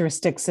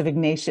characteristics of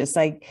Ignatius,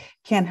 I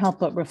can't help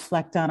but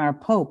reflect on our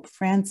Pope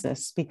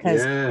Francis,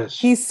 because Yes.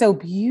 he so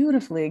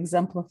beautifully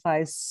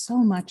exemplifies so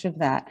much of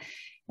that.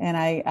 And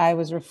I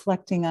was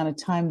reflecting on a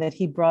time that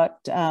he brought,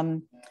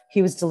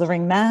 he was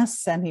delivering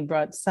Mass, and he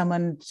brought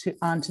someone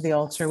onto the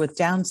altar with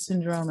Down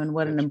syndrome, and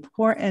what an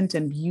important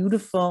and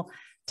beautiful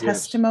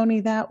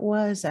testimony that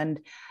was. And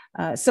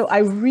so I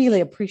really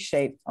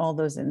appreciate all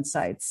those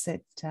insights.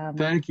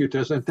 Thank you,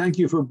 Tessa. And thank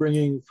you for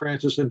bringing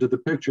Francis into the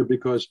picture,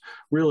 because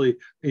really,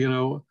 you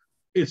know,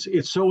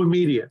 it's so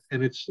immediate,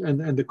 and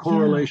and the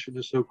correlation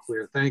is so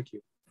clear. Thank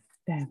you.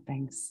 Yeah,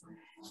 thanks.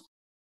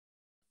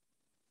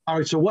 All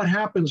right, so what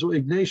happens with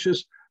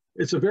Ignatius?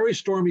 It's a very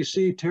stormy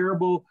sea,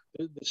 terrible.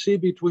 The sea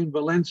between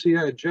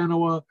Valencia and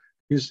Genoa.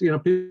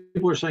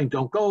 People are saying,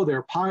 don't go,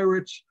 they're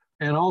pirates.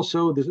 And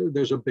also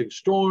there's a big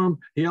storm.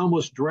 He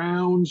almost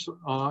drowns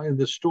in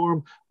the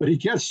storm, but he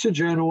gets to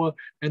Genoa,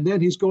 and then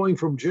he's going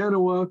from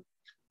Genoa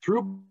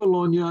through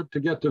Bologna to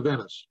get to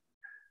Venice.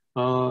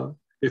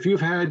 If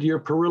you've had your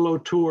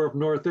Perillo tour of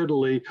North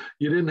Italy,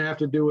 you didn't have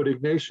to do what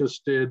Ignatius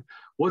did.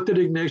 What did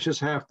Ignatius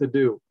have to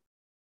do?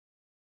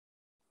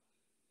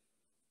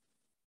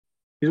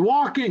 He's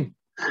walking.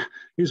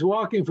 He's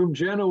walking from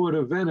Genoa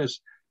to Venice,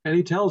 and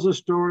he tells a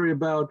story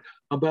about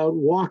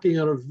walking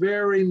on a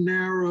very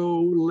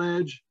narrow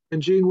ledge.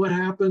 And Jean, what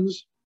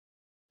happens?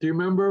 Do you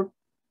remember?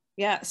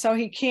 Yeah, so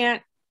he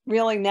can't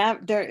really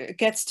it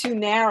gets too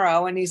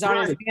narrow, and he's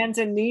on his hands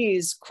and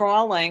knees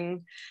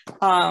crawling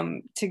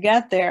to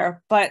get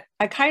there. But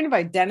I kind of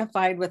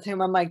identified with him.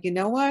 I'm like, you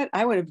know what?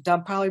 I would have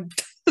done probably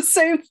the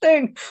same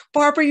thing.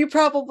 Barbara, you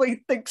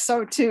probably think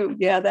so too.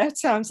 Yeah, that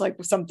sounds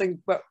like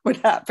something what would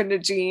happen to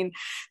Jean.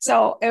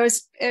 So it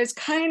was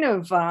kind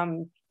of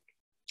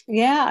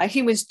yeah,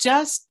 he was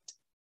going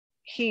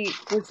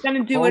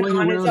to do it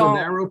on his own.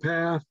 A narrow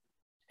path.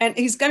 And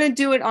he's going to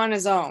do it on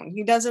his own.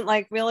 He doesn't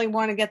really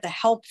want to get the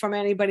help from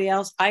anybody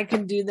else. I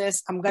can do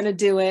this. I'm going to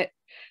do it,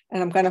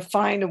 and I'm going to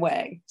find a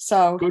way.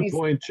 So good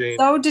point, Jane.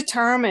 So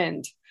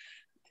determined.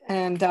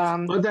 And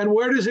but then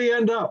where does he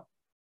end up?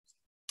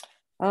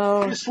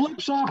 Oh, he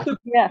slips off the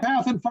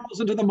path and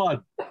falls into the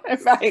mud.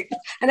 Right,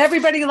 and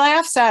everybody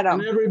laughs at him.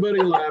 And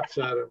everybody laughs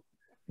at him.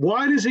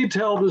 Why does he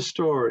tell this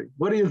story?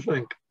 What do you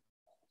think?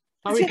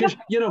 I mean, because,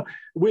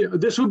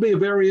 this would be a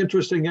very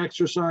interesting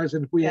exercise.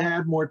 And if we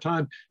had more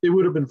time, it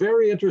would have been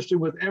very interesting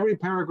with every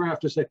paragraph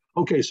to say,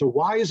 okay, so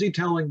why is he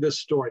telling this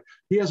story?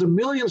 He has a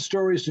million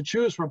stories to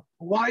choose from.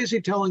 Why is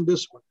he telling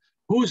this one?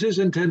 Who's his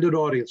intended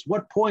audience?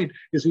 What point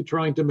is he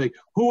trying to make?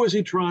 Who is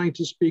he trying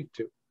to speak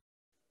to?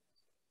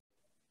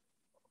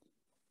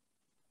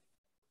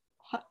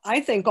 I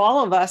think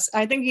all of us.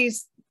 I think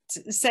he's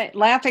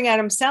laughing at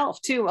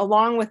himself too,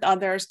 along with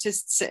others,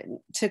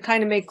 to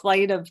kind of make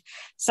light of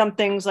some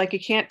things. Like, you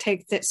can't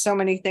take so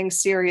many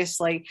things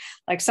seriously.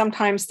 Like,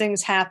 sometimes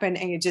things happen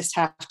and you just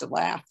have to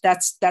laugh.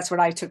 That's what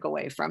I took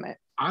away from it.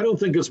 I don't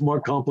think it's more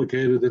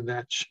complicated than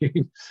that,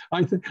 Jean.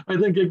 I think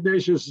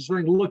Ignatius is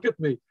saying, look at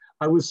me.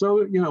 I was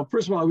so,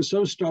 first of all, I was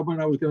so stubborn.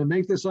 I was going to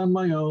make this on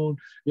my own.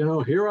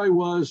 Here I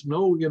was,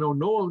 no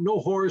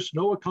horse,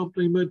 no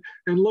accompaniment,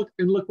 and look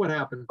what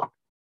happened.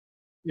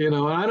 And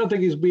I don't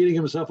think he's beating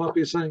himself up.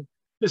 He's saying,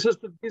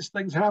 these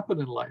things happen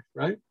in life,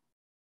 right?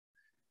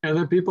 And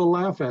then people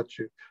laugh at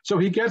you. So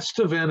he gets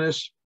to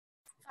Venice.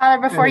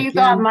 Before you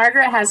go,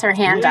 Margaret has her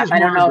hand up. I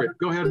don't know.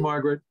 Go ahead,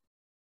 Margaret.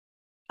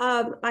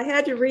 I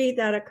had to read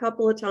that a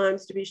couple of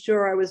times to be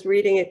sure I was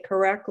reading it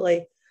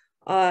correctly.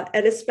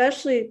 And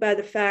especially by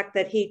the fact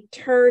that he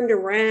turned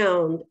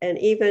around, and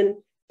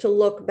even to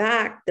look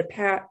back, the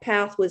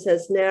path was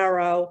as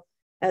narrow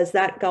as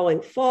that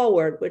going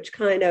forward, which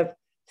kind of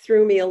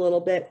threw me a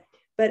little bit.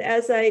 But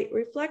as I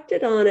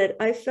reflected on it,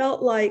 I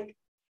felt like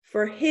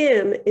for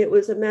him, it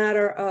was a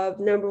matter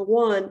of, number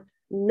one,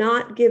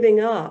 not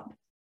giving up,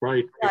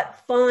 right, but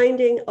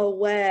finding a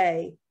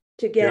way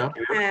to get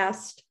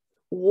past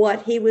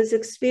what he was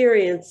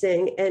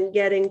experiencing and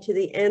getting to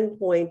the end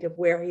point of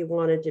where he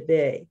wanted to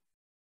be.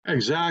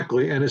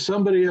 Exactly. And as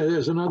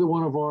another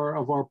one of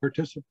our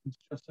participants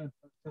just sent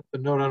the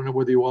note, I don't know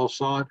whether you all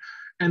saw it,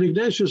 and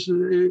Ignatius,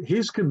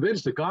 he's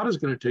convinced that God is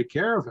going to take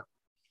care of him.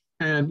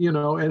 And,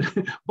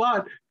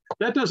 but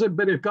that doesn't,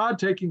 but if God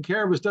taking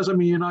care of us doesn't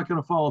mean you're not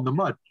going to fall in the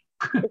mud.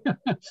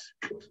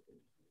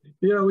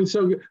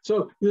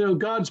 So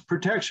God's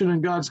protection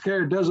and God's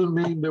care doesn't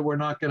mean that we're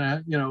not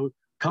going to,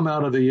 come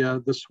out of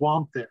the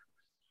swamp there,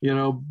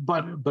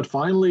 but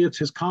finally it's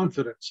his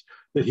confidence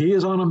that he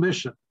is on a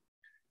mission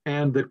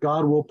and that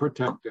God will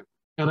protect him.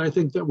 And I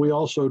think that we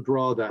also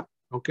draw that,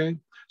 okay?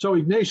 So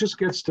Ignatius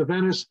gets to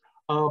Venice.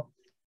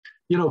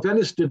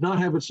 Venice did not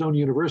have its own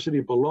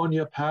university.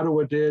 Bologna,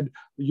 Padua did.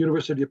 The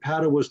University of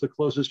Padua was the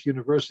closest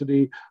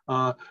university,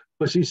 but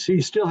he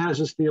still has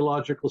his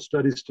theological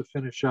studies to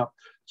finish up.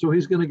 So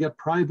he's going to get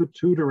private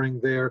tutoring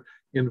there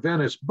in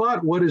Venice.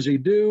 But what does he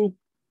do?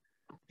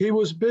 He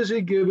was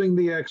busy giving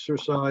the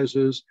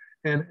exercises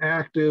and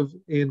active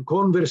in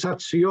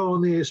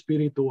conversazione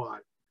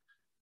spirituale.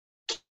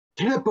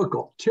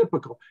 Typical.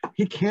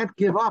 He can't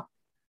give up.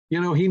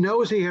 He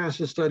knows he has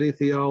to study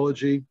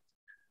theology,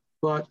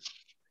 but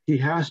he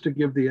has to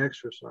give the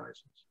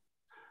exercises.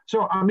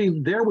 So, I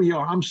mean, there we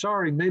are. I'm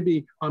sorry,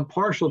 maybe I'm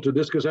partial to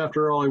this because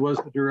after all, I was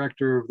the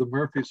director of the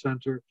Murphy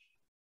Center.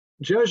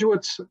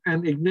 Jesuits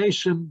and the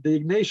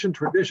Ignatian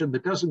tradition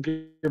that doesn't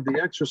give the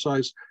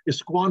exercise is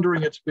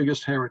squandering its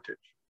biggest heritage.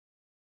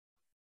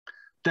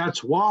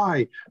 That's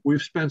why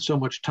we've spent so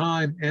much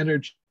time,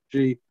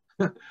 energy,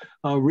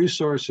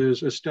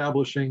 resources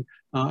establishing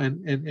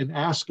and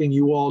asking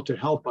you all to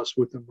help us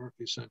with the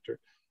Murphy Center.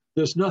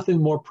 There's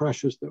nothing more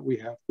precious that we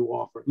have to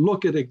offer.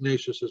 Look at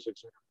Ignatius's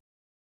example.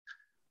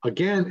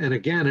 Again and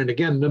again and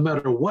again, no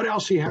matter what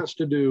else he has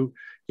to do,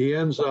 he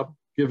ends up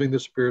giving the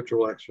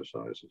spiritual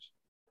exercises.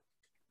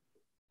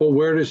 But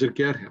where does it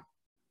get him?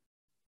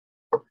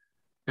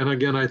 And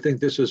again, I think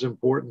this is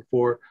important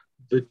for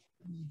the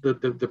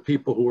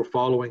people who are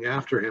following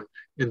after him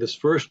in this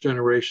first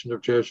generation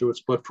of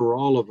Jesuits, but for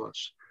all of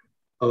us.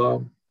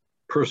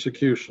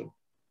 Persecution.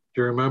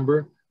 Do you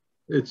remember?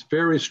 It's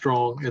very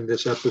strong in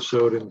this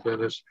episode in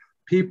Venice.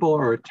 People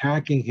are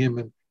attacking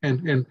him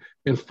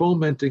and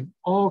fomenting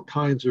all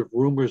kinds of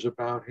rumors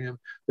about him,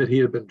 that he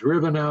had been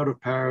driven out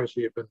of Paris,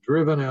 he had been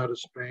driven out of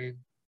Spain.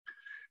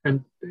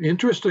 And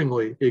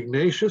interestingly,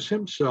 Ignatius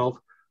himself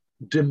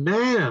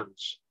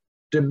demands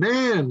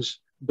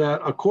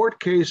that a court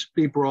case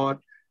be brought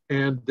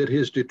and that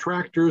his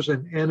detractors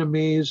and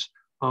enemies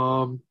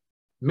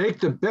make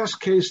the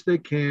best case they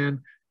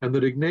can, and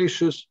that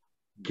Ignatius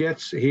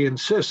he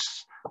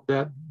insists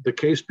that the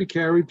case be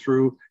carried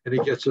through and he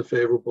gets a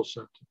favorable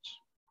sentence.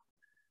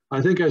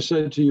 I think I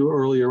said to you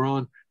earlier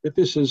on that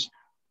this is,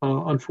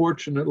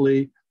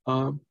 unfortunately,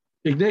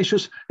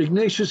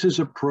 Ignatius's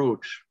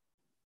approach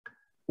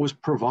was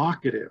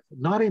provocative,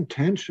 not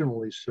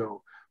intentionally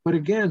so, but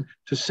again,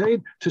 to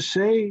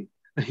say,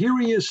 here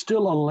he is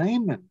still a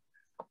layman.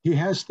 He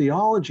has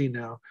theology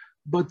now,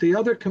 but the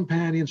other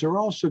companions are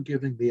also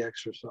giving the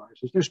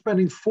exercises. They're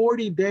spending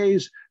 40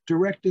 days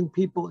directing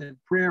people in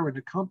prayer and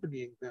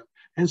accompanying them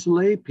as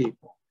lay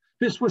people.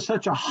 This was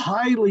such a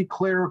highly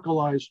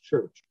clericalized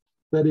church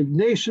that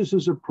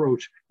Ignatius's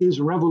approach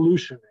is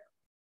revolutionary,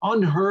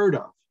 unheard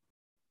of.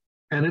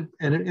 And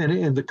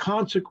the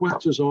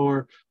consequences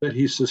are that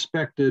he's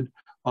suspected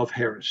of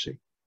heresy.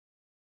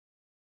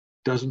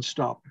 Doesn't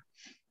stop him.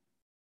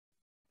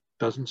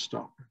 Doesn't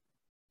stop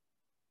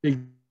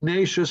him.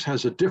 Ignatius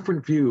has a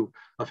different view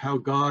of how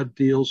God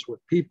deals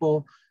with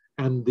people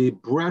and the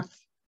breadth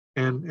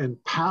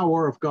and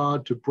power of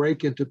God to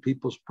break into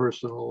people's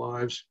personal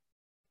lives,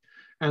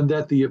 and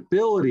that the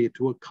ability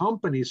to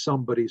accompany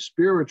somebody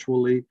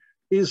spiritually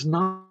is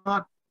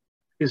not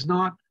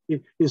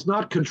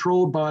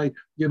controlled by,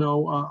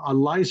 a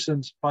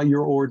license, by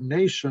your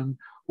ordination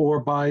or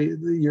by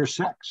your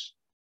sex.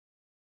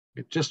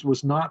 It just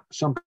was not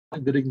something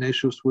that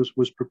Ignatius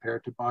was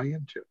prepared to buy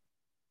into.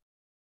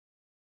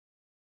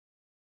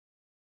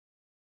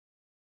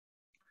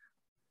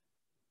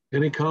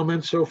 Any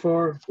comments so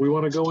far? We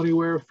want to go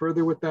anywhere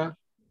further with that?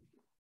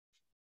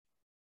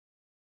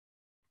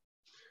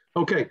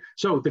 Okay,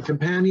 so the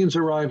companions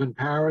arrive in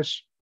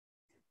Paris,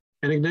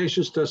 and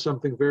Ignatius does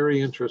something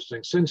very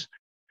interesting. Since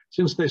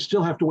they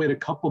still have to wait a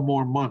couple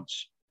more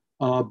months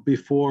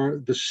before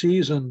the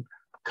season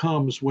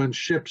comes when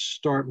ships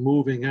start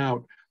moving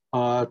out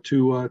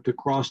to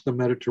cross the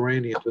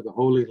Mediterranean to the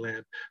Holy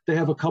Land, they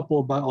have a couple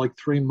about like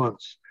 3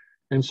 months.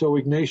 And so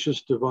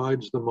Ignatius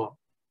divides them up.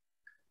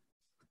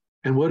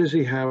 And what does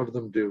he have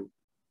them do?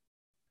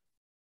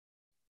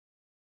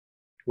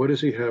 What does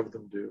he have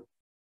them do?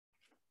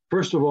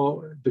 First of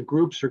all, the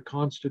groups are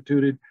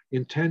constituted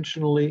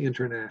intentionally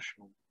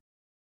international.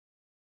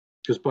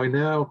 Because by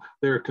now,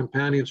 there are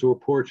companions who are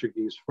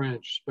Portuguese,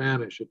 French,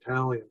 Spanish,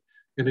 Italian.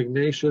 And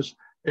Ignatius,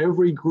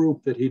 every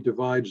group that he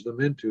divides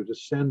them into to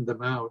send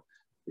them out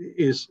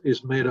is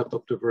made up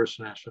of diverse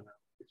nationalities.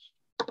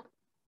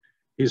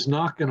 He's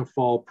not going to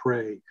fall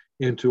prey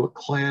into a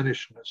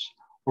clannishness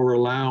or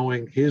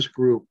allowing his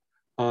group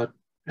and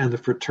the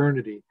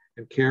fraternity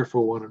and care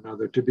for one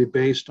another to be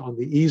based on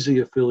the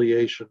easy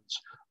affiliations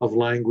of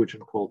language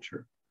and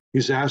culture.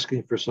 He's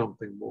asking for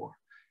something more.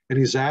 And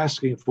he's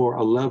asking for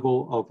a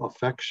level of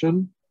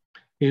affection,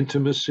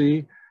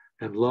 intimacy,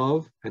 and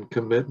love and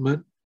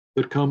commitment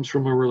that comes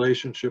from a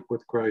relationship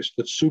with Christ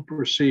that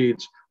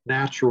supersedes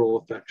natural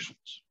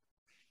affections.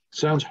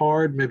 Sounds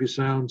hard, maybe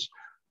sounds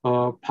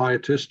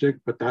pietistic,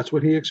 but that's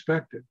what he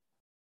expected.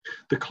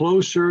 The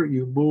closer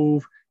you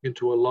move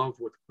into a love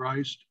with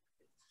Christ,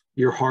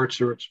 your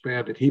hearts are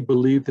expanded. He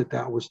believed that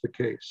that was the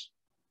case.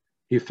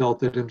 He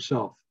felt it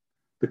himself.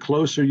 The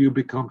closer you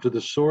become to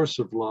the source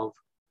of love,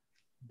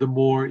 the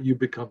more you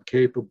become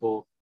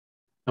capable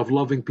of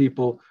loving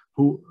people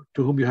to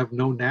whom you have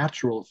no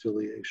natural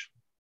affiliation,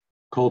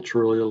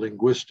 culturally or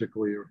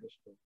linguistically or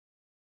historically.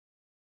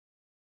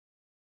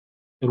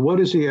 And what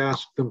does he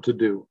ask them to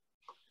do?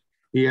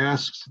 He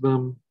asks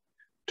them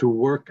to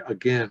work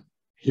again.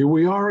 Here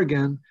we are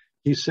again.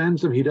 He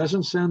sends them, he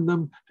doesn't send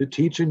them to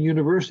teach in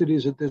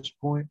universities at this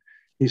point.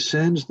 He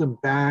sends them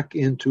back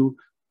into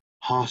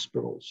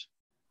hospitals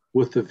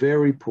with the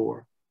very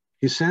poor.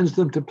 He sends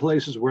them to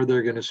places where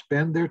they're going to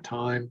spend their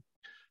time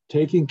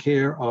taking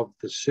care of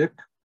the sick,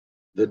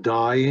 the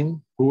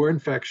dying, who are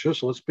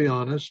infectious, let's be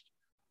honest,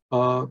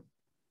 the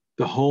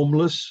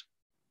homeless,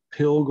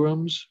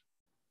 pilgrims,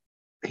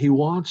 he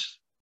wants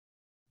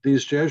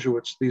these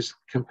Jesuits, these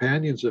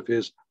companions of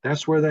his,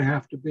 that's where they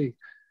have to be,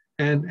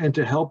 and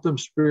to help them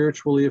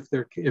spiritually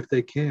if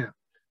they can.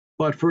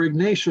 But for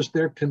Ignatius,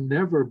 there can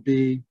never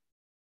be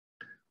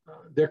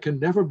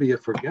a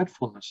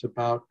forgetfulness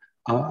about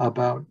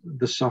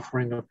the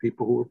suffering of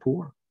people who are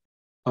poor,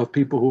 of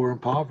people who are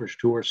impoverished,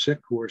 who are sick,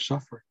 who are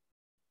suffering.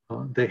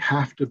 They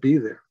have to be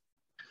there.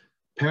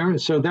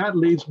 Parents, so that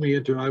leads me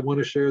into, I want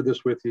to share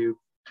this with you,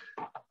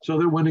 so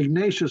that when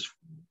Ignatius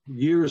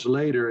years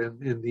later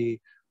in the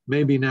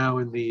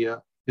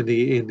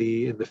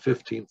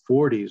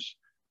 1540s,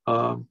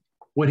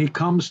 when he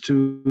comes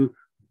to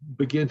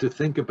begin to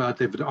think about,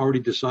 they've already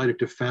decided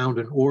to found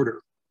an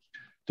order,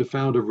 to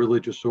found a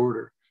religious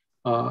order.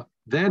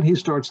 Then he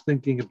starts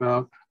thinking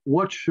about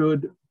what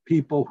should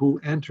people who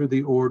enter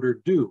the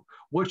order do?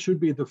 What should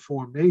be the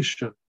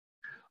formation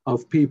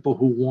of people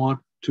who want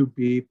to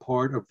be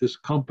part of this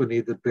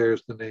company that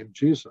bears the name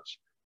Jesus?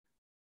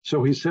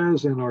 So he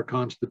says in our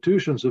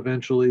constitutions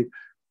eventually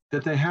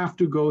that they have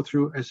to go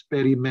through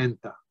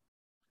experimenta,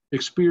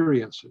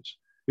 experiences.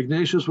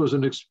 Ignatius was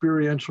an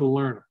experiential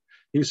learner.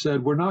 He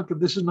said,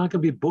 this is not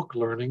going to be book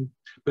learning,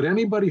 but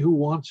anybody who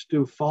wants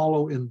to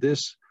follow in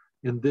this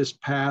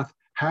path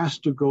has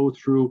to go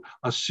through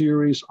a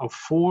series of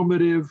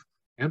formative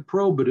and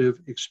probative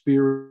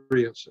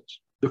experiences.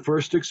 The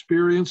first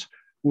experience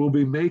will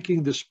be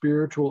making the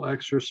spiritual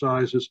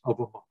exercises of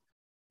a monk.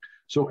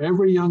 So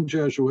every young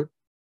Jesuit,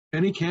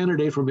 any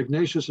candidate from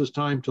Ignatius's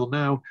time till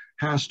now,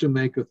 has to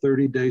make a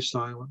 30-day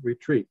silent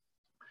retreat.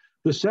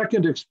 The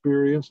second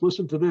experience,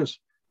 listen to this,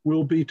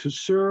 will be to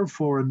serve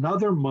for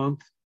another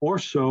month or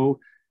so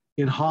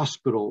in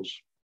hospitals.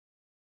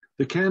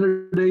 The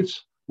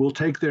candidates will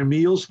take their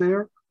meals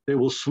there, they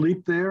will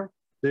sleep there,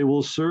 they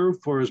will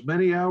serve for as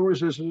many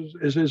hours as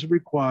is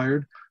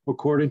required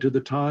according to the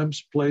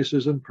times,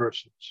 places, and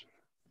persons.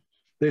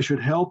 They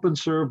should help and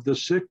serve the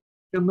sick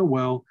and the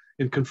well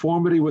in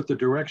conformity with the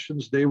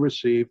directions they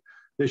receive.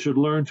 They should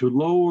learn to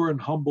lower and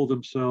humble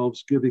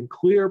themselves, giving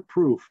clear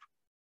proof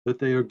that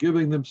they are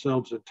giving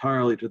themselves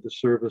entirely to the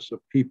service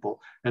of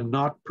people and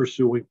not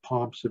pursuing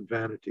pomps and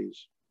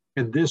vanities.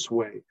 In this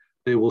way,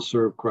 they will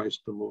serve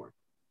Christ the Lord.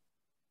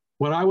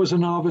 When I was a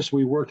novice,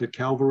 we worked at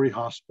Calvary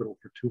Hospital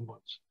for 2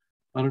 months.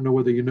 I don't know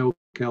whether you know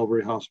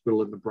Calvary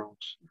Hospital in the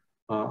Bronx,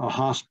 a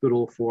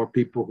hospital for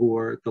people who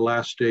are at the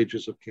last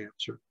stages of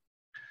cancer.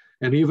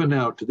 And even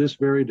now, to this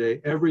very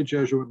day, every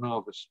Jesuit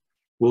novice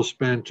will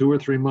spend 2 or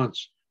 3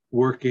 months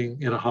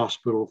working in a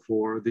hospital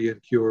for the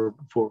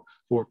incurable,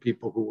 for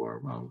people who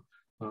are,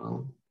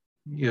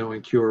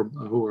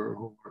 incurable, who are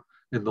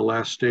in the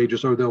last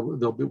stages, or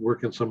they'll be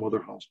working in some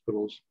other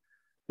hospitals.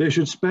 They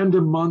should spend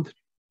a month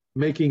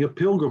making a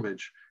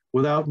pilgrimage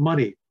without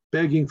money,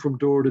 begging from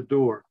door to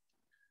door,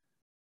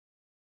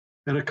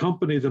 and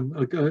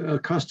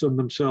accustom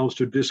themselves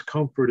to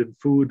discomfort in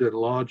food and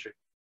lodging,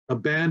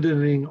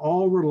 abandoning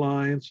all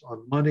reliance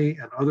on money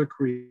and other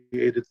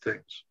created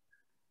things,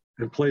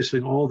 and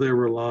placing all their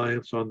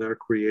reliance on their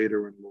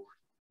Creator and Lord.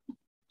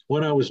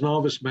 When I was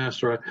novice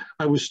master,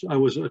 I was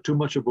too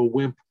much of a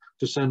wimp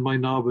to send my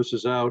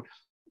novices out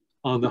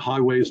on the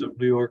highways of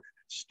New York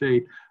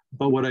State.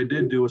 But what I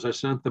did do is I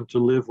sent them to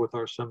live with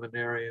our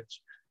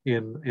seminarians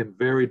in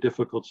very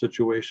difficult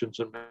situations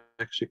in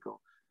Mexico.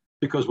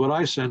 Because what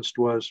I sensed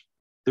was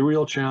the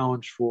real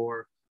challenge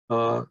for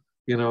the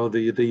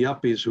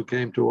yuppies who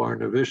came to our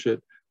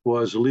novitiate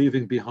was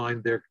leaving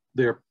behind their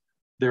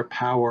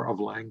power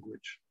of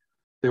language.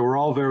 They were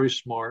all very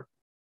smart,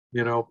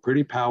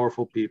 pretty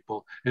powerful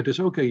people. And to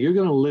say, okay, you're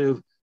going to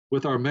live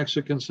with our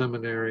Mexican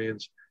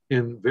seminarians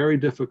in very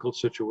difficult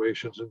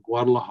situations in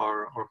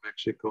Guadalajara or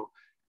Mexico,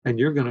 and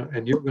you're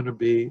going to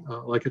be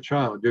like a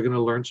child. You're going to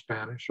learn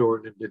Spanish or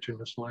an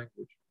indigenous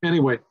language.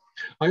 Anyway,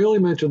 I only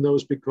mention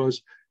those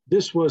because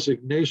this was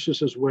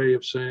Ignatius's way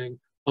of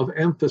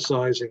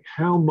emphasizing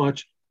how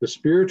much the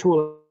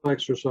spiritual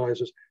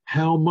exercises,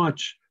 how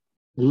much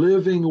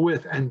living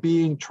with and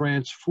being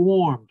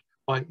transformed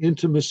by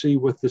intimacy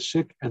with the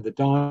sick and the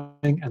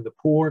dying and the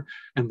poor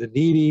and the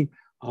needy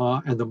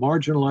and the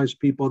marginalized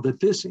people, that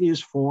this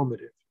is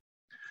formative.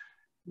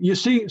 You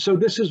see, so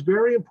this is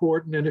very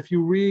important. And if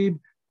you read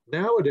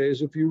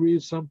nowadays, if you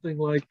read something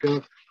like,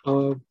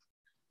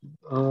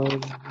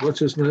 what's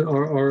his name,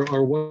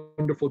 our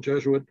wonderful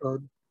Jesuit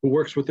who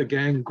works with the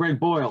gang, Greg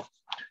Boyle.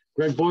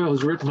 Greg Boyle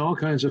has written all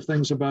kinds of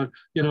things about,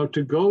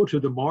 to go to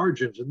the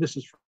margins, and this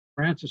is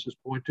Francis's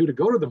point too, to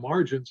go to the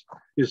margins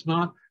is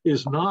not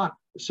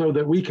so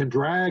that we can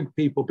drag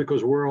people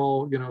because we're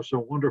all, so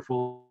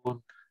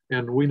wonderful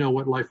and we know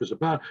what life is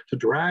about, to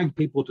drag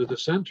people to the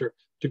center.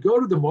 To go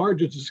to the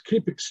margins is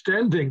keep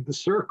extending the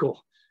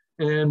circle.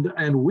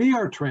 And we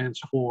are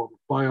transformed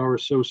by our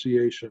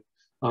association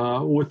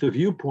with the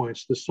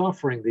viewpoints, the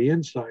suffering, the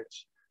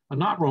insights,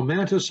 not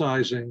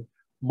romanticizing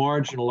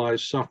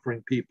marginalized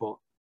suffering people.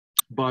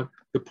 But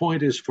the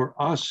point is for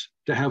us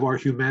to have our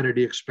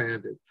humanity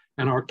expanded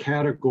and our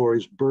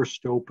categories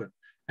burst open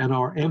and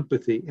our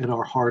empathy in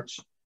our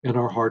hearts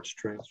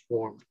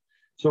transformed.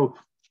 So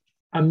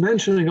I'm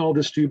mentioning all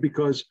this to you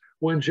because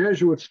when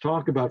Jesuits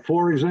talk about,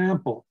 for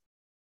example,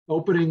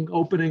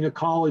 opening a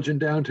college in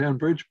downtown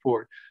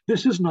Bridgeport,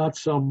 this is not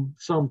some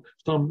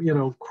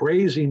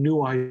crazy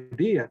new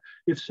idea.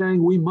 It's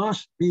saying we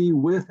must be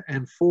with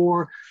and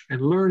for and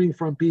learning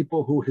from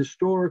people who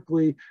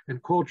historically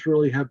and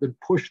culturally have been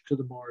pushed to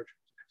the margins.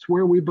 It's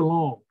where we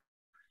belong.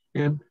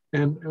 And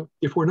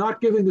if we're not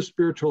giving the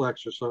spiritual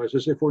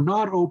exercises, if we're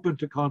not open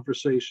to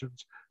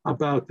conversations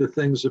about the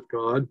things of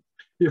God,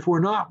 if we're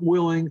not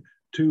willing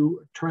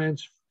to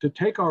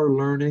take our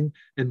learning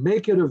and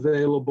make it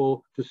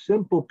available to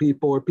simple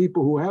people or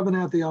people who haven't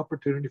had the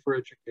opportunity for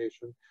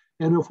education,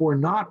 and if we're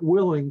not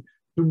willing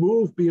to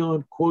move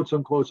beyond, quotes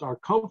unquote, our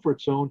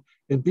comfort zone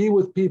and be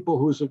with people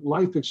whose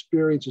life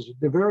experiences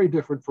are very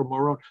different from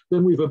our own,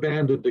 then we've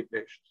abandoned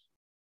Ignatius.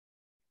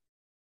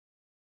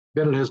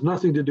 Then it has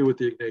nothing to do with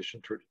the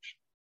Ignatian tradition.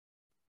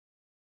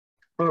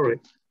 All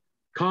right,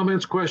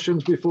 comments,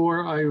 questions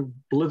before I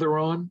blither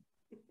on?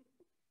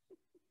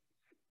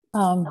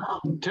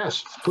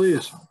 Tess,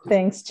 please.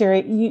 Thanks,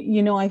 Jerry.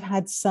 You know, I've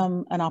had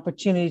an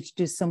opportunity to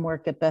do some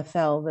work at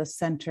Bethel, the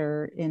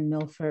center in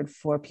Milford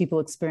for people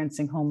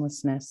experiencing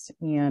homelessness.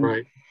 And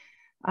right.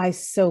 I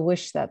so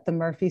wish that the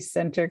Murphy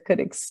Center could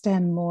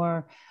extend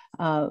more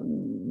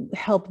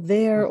help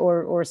there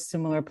or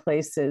similar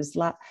places.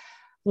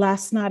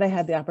 Last night, I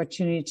had the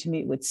opportunity to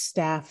meet with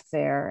staff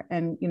there.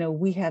 And, you know,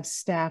 we have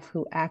staff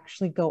who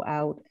actually go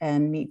out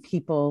and meet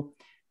people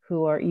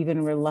who are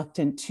even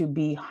reluctant to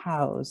be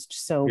housed.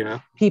 So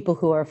people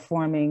who are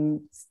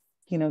forming,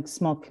 you know,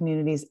 small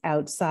communities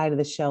outside of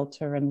the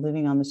shelter and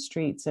living on the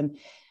streets. And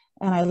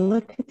I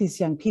look at these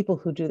young people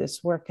who do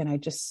this work and I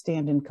just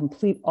stand in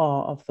complete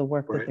awe of the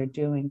work that they're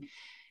doing.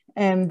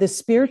 And the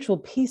spiritual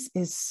piece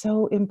is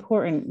so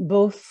important,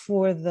 both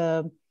for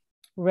the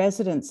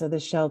residents of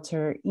the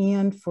shelter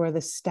and for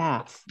the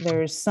staff.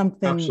 There's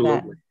something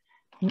that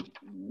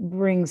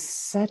brings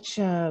such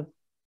a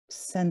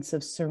sense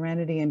of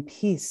serenity and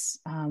peace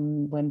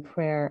when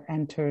prayer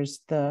enters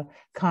the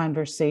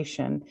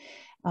conversation.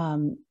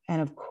 And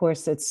of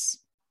course, it's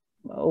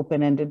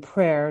open-ended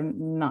prayer,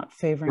 not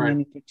favoring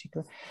any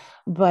particular.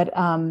 But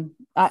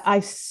I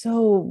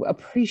so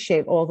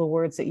appreciate all the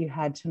words that you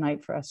had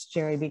tonight for us,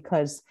 Jerry,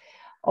 because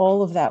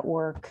all of that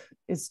work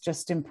is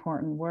just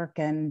important work.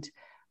 And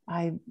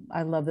I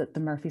love that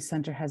the Murphy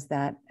Center has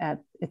that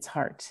at its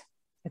heart.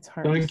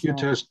 Thank you,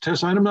 Tess.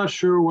 Tess, I'm not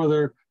sure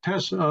whether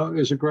Tess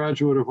is a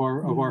graduate of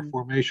our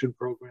formation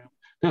program.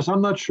 Tess,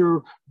 I'm not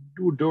sure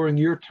during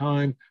your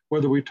time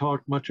whether we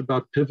talked much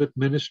about Pivot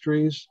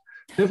Ministries.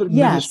 Pivot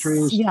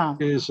Ministries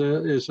is a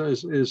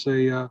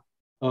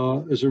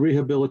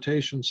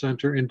rehabilitation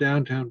center in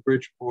downtown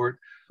Bridgeport.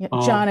 Yeah,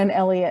 John and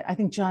Elliot. I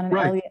think John and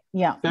Elliot.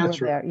 Yeah, that's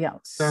were there. Yeah,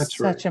 that's such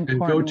right.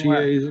 important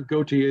And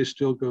Gautier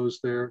still goes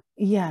there.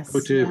 Yes.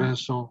 Gautier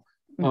Vincent.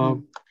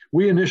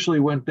 We initially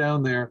went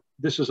down there.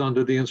 This is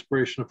under the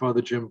inspiration of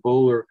Father Jim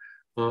Bowler,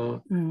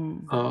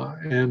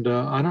 and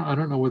I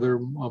don't know whether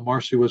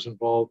Marcy was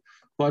involved,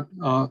 but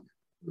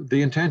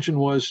the intention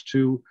was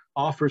to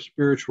offer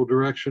spiritual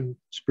direction,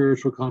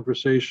 spiritual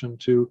conversation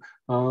to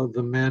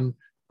the men.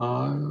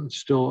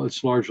 Still,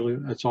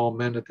 it's all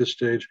men at this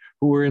stage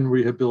who are in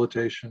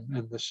rehabilitation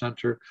in the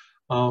center,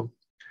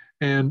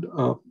 and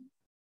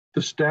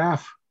the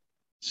staff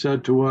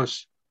said to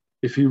us,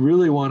 "If you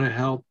really want to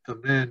help the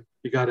men,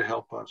 you got to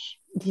help us."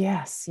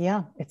 Yes,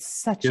 yeah, it's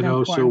such an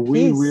important so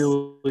we piece.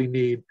 really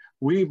need,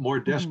 more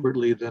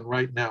desperately than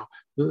right now,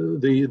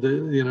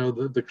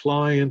 the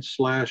clients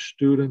 /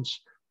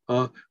 students,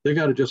 they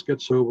got to just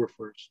get sober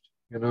first,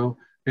 and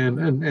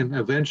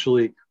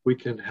eventually we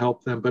can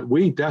help them. But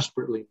we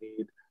desperately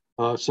need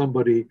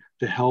somebody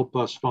to help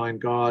us find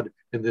God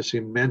in this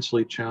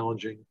immensely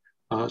challenging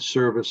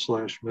service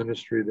 /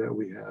 ministry that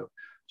we have.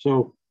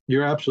 So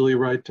you're absolutely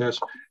right,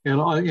 Tess.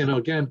 And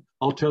again,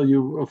 I'll tell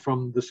you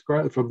from the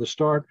start,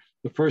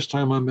 the first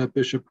time I met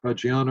Bishop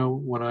Caggiano,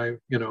 when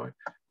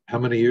how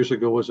many years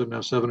ago was it now?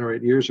 7 or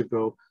 8 years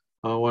ago,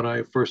 when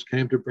I first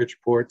came to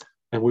Bridgeport,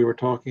 and we were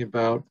talking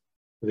about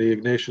the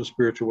Ignatian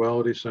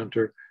Spirituality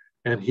Center,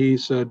 and he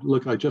said,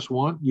 "Look, I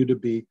want you to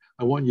be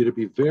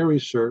very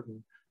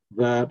certain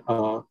that,"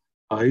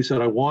 he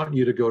said, "I want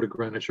you to go to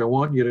Greenwich. I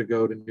want you to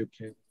go to New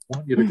King. I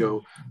want you to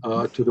go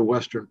to the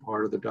western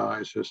part of the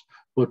diocese.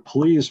 But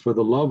please, for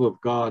the love of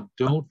God,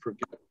 don't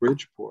forget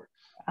Bridgeport.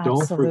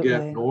 Don't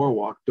forget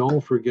Norwalk.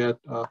 Don't forget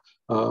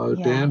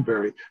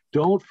Danbury.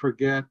 Don't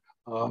forget,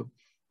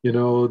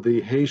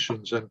 the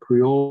Haitians and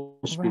Creole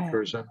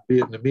speakers and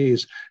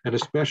Vietnamese, and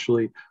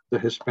especially the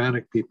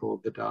Hispanic people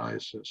of the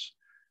diocese."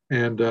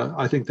 And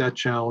I think that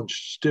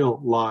challenge still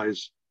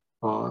lies,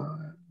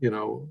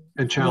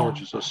 and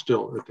challenges us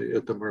still at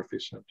the Murphy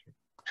Center.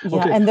 Yeah,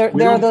 okay. And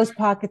there are those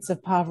pockets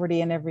of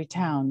poverty in every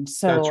town.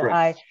 So that's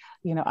right.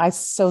 I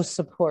so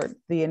support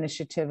the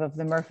initiative of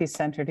the Murphy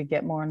Center to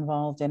get more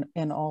involved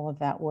in all of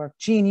that work.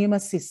 Jean, you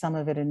must see some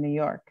of it in New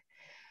York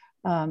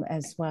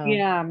as well.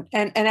 Yeah,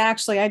 and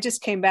actually, I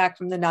just came back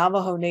from the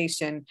Navajo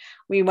Nation.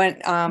 We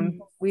went,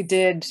 we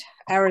did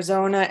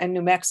Arizona and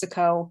New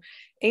Mexico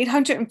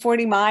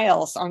 840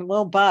 miles on a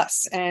little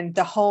bus, and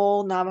the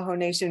whole Navajo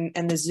Nation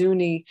and the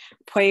Zuni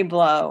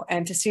Pueblo,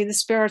 and to see the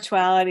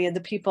spirituality of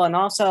the people. And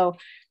also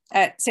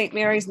at St.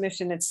 Mary's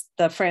Mission, it's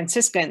the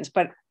Franciscans,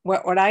 but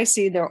what I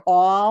see, they're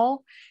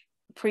all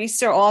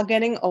priests are all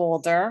getting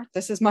older.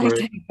 This is my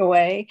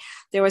takeaway.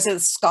 There was a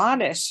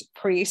Scottish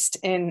priest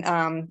in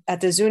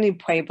at the Zuni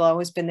Pueblo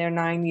who's been there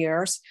 9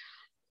 years,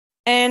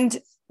 and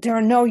there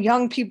are no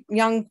young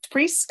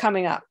priests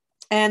coming up.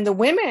 And the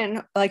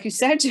women, like you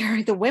said,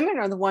 Jerry, the women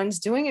are the ones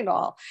doing it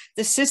all.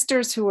 The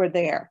sisters who are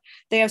there,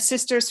 they have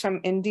sisters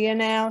from India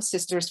now,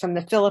 sisters from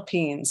the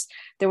Philippines.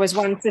 There was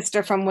one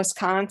sister from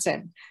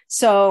Wisconsin.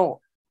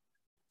 So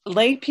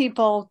lay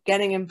people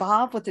getting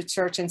involved with the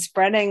church and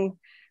spreading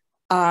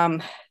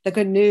the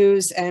good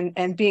news, and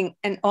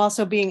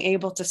also being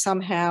able to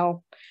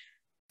somehow,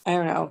 I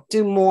don't know,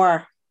 do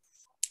more.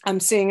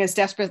 I'm seeing is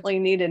desperately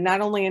needed,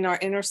 not only in our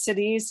inner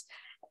cities,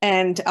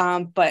 and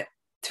but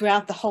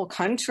throughout the whole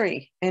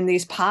country in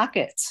these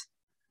pockets.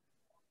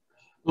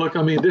 Look,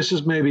 I mean, this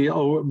is maybe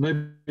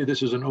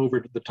this is an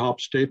over-the-top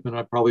statement.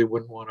 I probably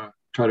wouldn't want to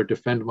try to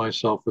defend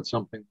myself with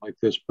something like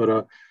this,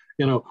 but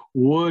you know,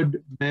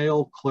 would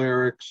male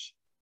clerics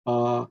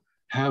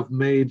have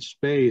made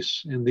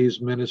space in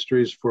these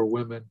ministries for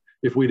women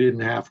if we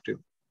didn't have to?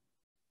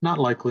 Not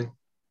likely.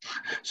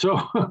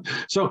 So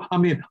I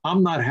mean,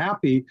 I'm not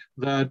happy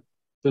that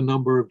the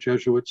number of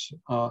Jesuits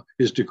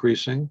is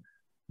decreasing.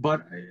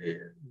 But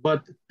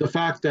the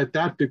fact that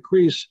that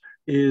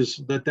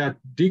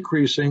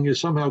decreasing is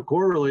somehow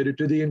correlated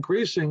to the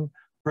increasing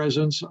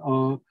presence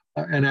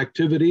and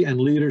activity and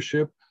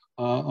leadership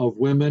of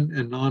women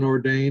and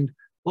non-ordained,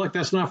 look,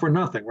 that's not for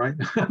nothing, right?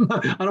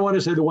 I don't want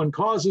to say the one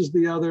causes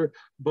the other,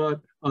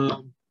 but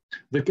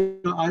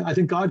I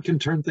think God can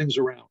turn things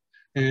around,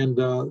 and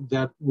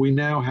that we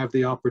now have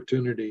the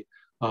opportunity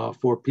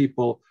for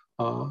people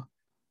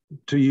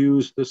to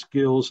use the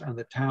skills and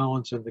the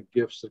talents and the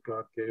gifts that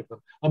God gave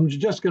them. I'm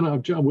just going to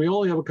jump. We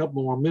only have a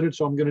couple more minutes,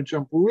 so I'm going to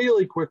jump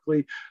really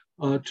quickly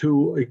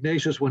to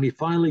Ignatius when he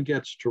finally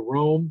gets to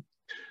Rome.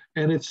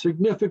 And it's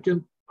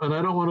significant, and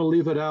I don't want to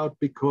leave it out,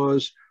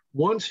 because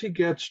once he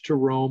gets to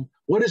Rome,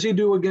 what does he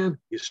do again?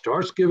 He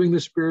starts giving the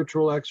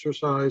spiritual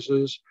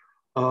exercises.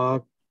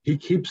 He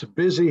keeps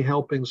busy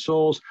helping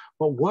souls.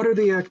 But what are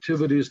the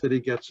activities that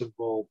he gets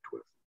involved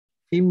with?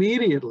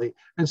 Immediately.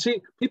 And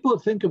see, people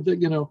think of the,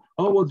 you know,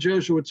 oh, well,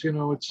 Jesuits, you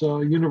know, it's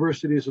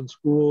universities and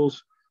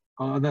schools,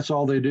 and that's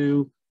all they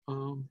do.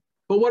 But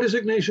what does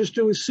Ignatius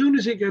do as soon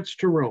as he gets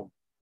to Rome?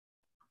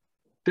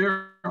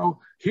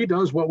 He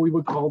does what we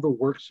would call the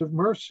works of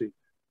mercy.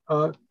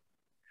 But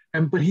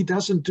he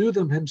doesn't do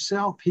them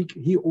himself.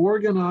 He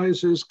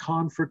organizes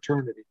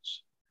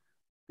confraternities.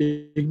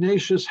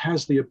 Ignatius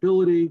has the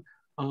ability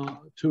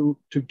to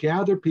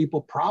gather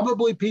people,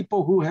 probably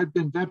people who had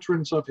been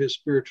veterans of his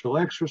spiritual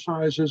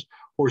exercises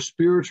or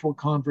spiritual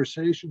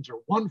conversations,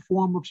 or one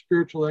form of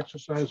spiritual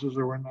exercises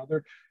or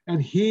another.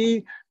 And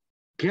he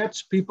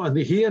gets people, and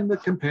he and the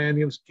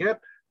companions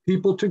get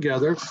people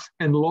together,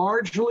 and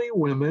largely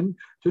women,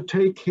 to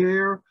take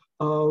care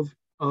of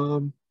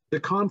the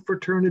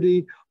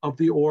confraternity of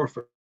the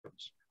orphans,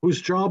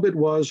 whose job it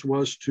was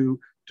to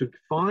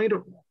find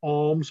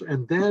alms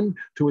and then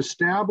to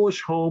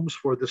establish homes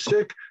for the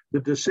sick, the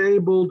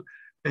disabled,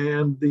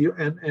 and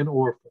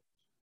orphans.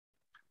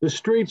 The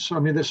streets, I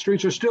mean, the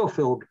streets are still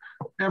filled.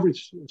 Every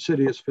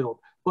city is filled.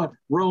 But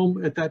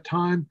Rome at that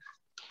time,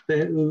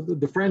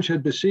 the French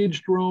had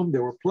besieged Rome.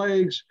 There were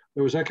plagues.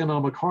 There was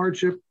economic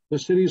hardship. The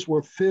cities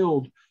were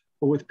filled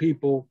with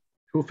people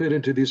who fit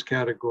into these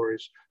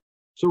categories.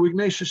 So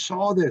Ignatius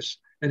saw this,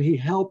 and he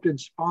helped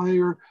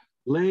inspire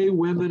lay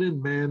women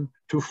and men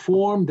to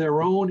form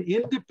their own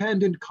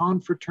independent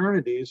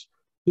confraternities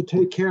to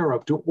take care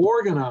of, to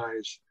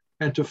organize,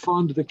 and to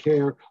fund the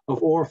care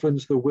of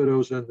orphans, the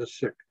widows, and the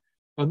sick.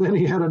 And then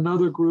he had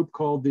another group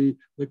called the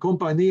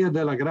Compagnia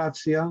della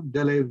Grazia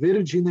delle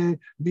Vergini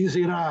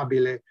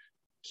Miserabili.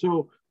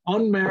 So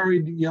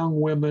unmarried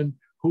young women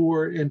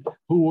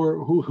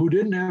who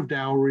didn't have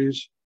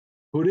dowries,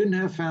 who didn't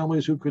have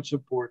families who could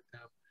support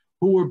them,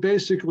 who were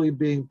basically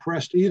being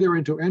pressed either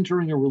into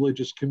entering a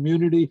religious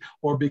community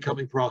or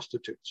becoming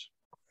prostitutes.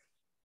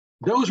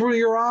 Those were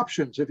your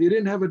options. If you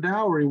didn't have a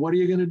dowry, what are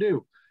you going to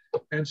do?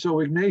 And so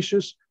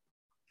Ignatius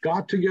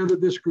got together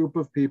this group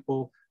of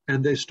people,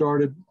 and they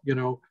started, you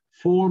know,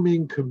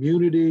 forming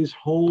communities,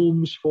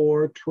 homes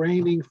for,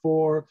 training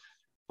for,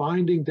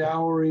 finding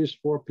dowries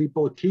for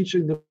people,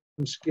 teaching them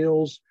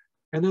skills.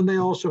 And then they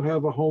also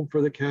have a home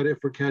for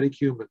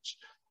catechumens,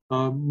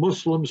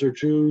 Muslims or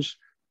Jews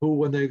who,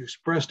 when they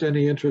expressed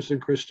any interest in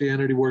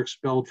Christianity, were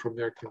expelled from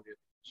their communities.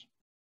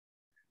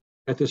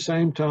 At the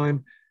same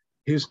time,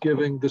 he's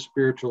giving the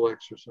spiritual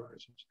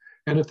exercises.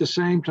 And at the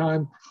same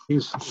time,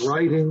 he's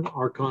writing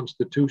our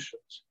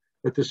constitutions.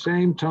 At the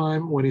same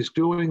time, when he's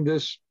doing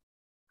this,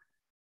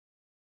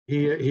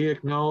 he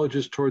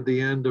acknowledges toward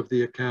the end of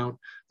the account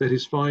that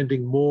he's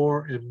finding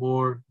more and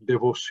more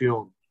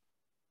devotion.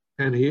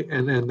 And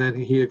then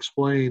he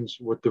explains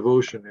what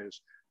devotion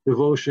is.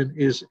 Devotion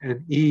is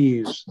an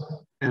ease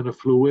and a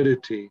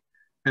fluidity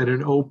and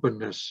an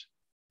openness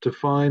to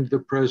find the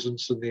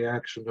presence and the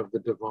action of the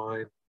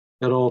divine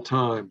at all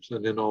times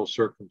and in all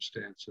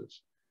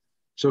circumstances.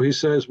 So he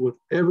says, with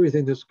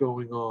everything that's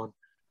going on,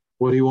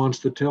 what he wants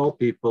to tell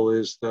people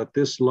is that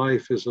this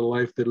life is a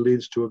life that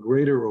leads to a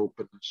greater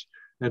openness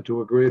and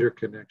to a greater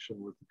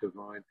connection with the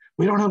divine.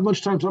 We don't have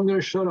much time, so I'm going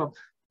to shut up.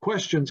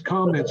 Questions,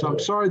 comments. I'm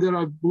sorry that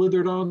I've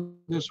blithered on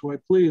this way.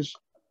 Please,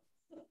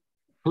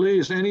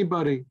 please,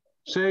 anybody,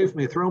 save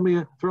me. Throw me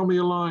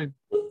a line.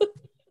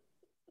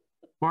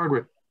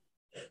 Margaret.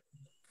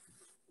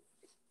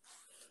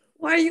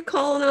 Why are you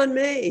calling on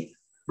me?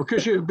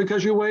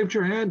 Because you waved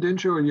your hand,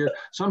 didn't you? Or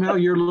somehow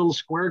your little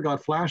square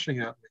got flashing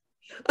at me.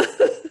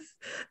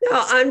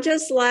 No, I'm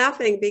just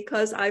laughing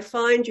because I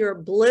find your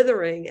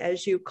blithering,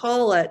 as you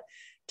call it,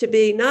 to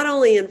be not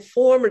only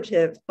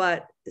informative,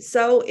 but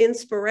so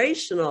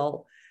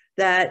inspirational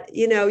that,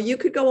 you know, you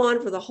could go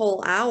on for the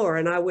whole hour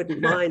and I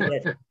wouldn't mind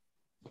it.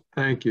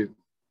 Thank you.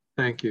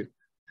 Thank you.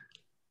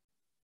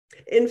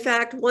 In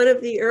fact, one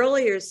of the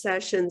earlier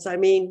sessions, I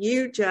mean,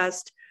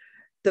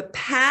 the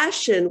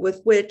passion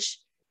with which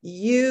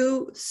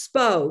you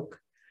spoke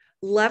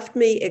left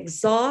me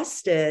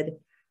exhausted.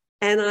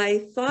 And I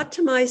thought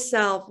to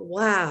myself,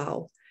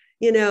 wow,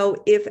 you know,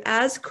 if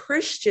as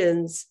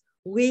Christians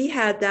we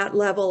had that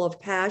level of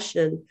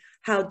passion,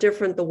 how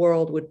different the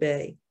world would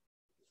be.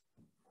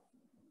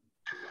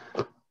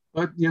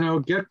 But, you know,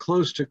 get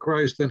close to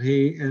Christ,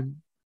 and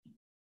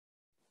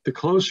the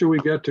closer we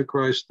get to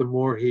Christ, the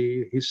more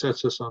he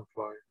sets us on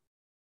fire.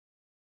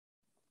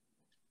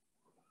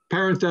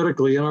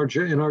 Parenthetically, in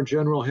our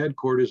general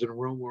headquarters in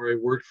Rome, where I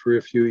worked for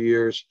a few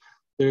years,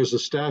 there's a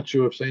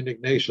statue of St.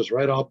 Ignatius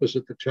right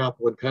opposite the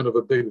chapel in kind of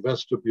a big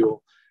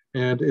vestibule.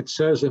 And it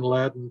says in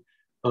Latin,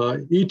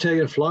 ite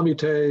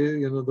inflammite,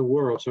 you know, the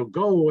world. So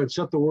go and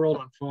set the world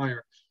on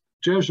fire.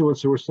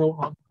 Jesuits who were so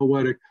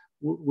unpoetic,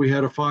 we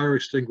had a fire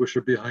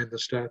extinguisher behind the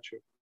statue.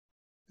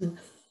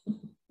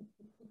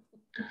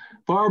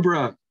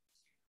 Barbara.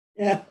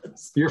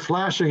 Yes. You're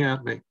flashing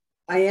at me.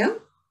 I am?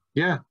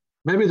 Yeah.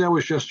 Maybe that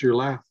was just your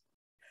laugh.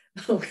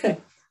 Okay.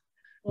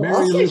 Well, Mary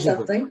I'll say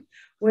Elizabeth. something.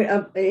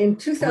 In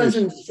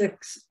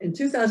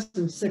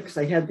 2006,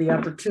 I had the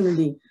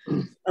opportunity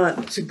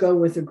to go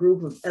with a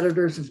group of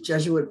editors of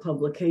Jesuit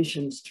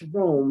publications to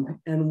Rome,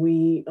 and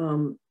we,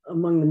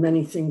 among the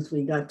many things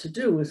we got to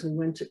do, was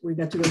we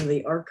got to go to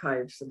the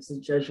archives of the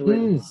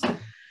Jesuits,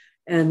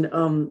 and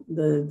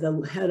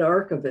the head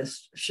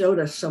archivist showed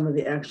us some of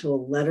the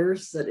actual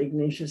letters that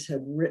Ignatius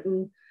had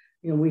written.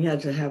 You know, we had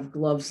to have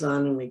gloves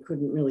on, and we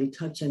couldn't really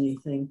touch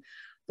anything,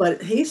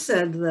 but he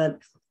said that,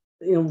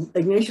 you know,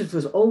 Ignatius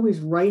was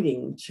always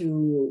writing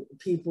to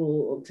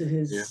people, to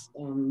his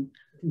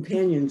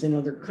companions in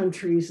other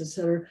countries,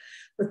 etc.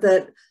 But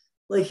that,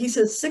 like he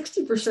said,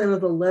 60%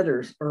 of the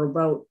letters are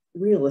about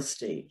real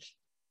estate,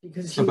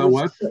 because he about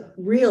what?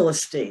 Real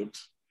estate.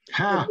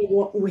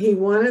 He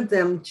wanted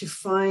them to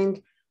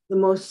find the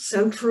most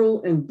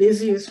central and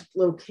busiest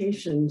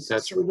locations,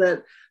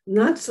 that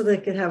not so they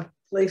could have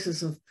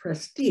places of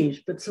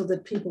prestige, but so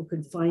that people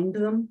could find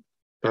them.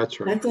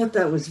 That's right. I thought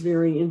that was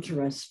very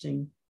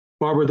interesting.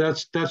 Barbara,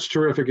 that's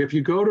terrific. If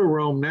you go to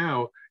Rome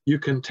now, you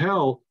can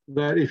tell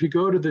that if you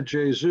go to the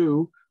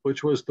Jesuits,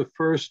 which was the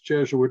first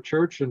Jesuit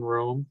church in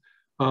Rome,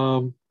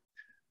 and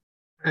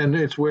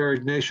it's where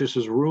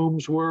Ignatius's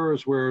rooms were,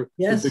 it's where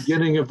the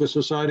beginning of the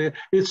society.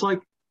 It's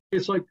like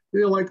you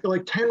know,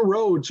 like 10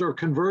 roads are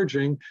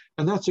converging,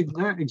 and that's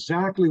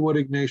exactly what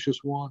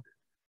Ignatius wanted.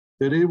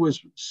 That it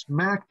was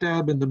smack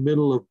dab in the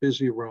middle of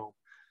busy Rome.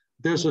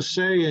 There's a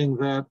saying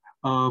that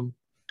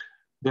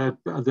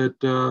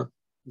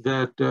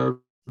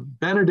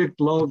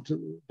Benedict loved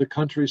the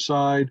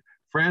countryside,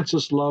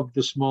 Francis loved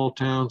the small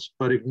towns,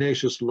 but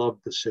Ignatius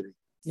loved the city.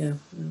 Yeah.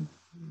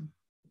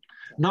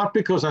 Not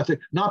because I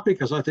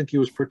think he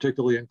was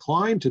particularly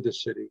inclined to the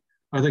city.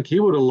 I think he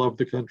would have loved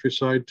the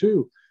countryside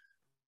too.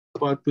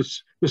 But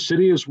the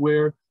city is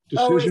where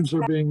decisions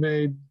are being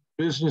made,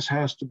 business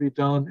has to be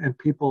done, and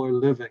people are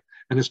living,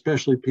 and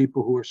especially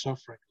people who are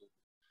suffering.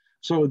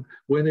 So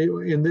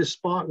in this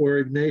spot where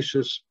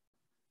Ignatius,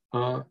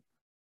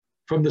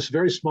 from this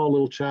very small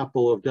little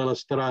chapel of Della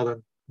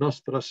Strada,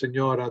 Nostra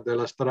Signora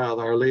della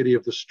Strada, Our Lady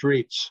of the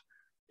Streets,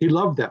 he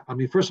loved that. I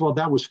mean, first of all,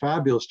 that was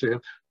fabulous to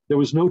him. There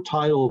was no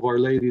title of Our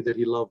Lady that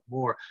he loved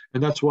more.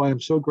 And that's why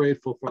I'm so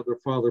grateful for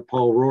Father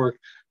Paul Rourke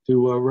to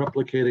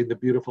replicating the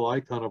beautiful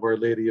icon of Our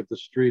Lady of the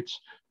Streets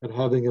and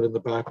having it in the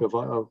back of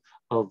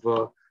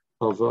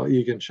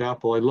Egan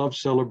Chapel. I love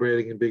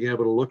celebrating and being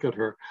able to look at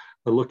her,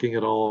 looking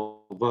at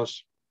all of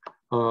us.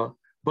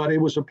 But it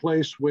was a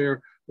place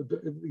where,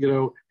 you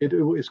know, it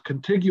was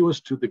contiguous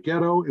to the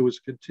ghetto. It was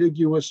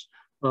contiguous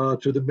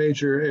to the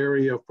major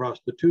area of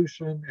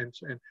prostitution and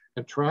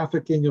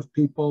trafficking of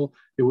people.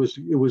 It was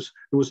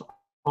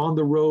on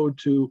the road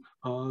to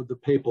the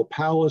Papal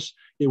Palace.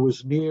 It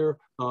was near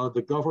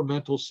the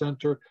governmental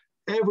center.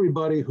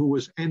 Everybody who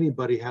was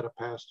anybody had to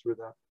pass through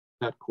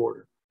that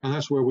quarter, and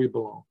that's where we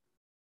belong.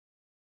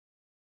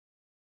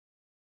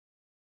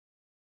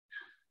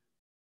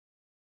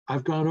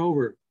 I've gone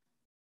over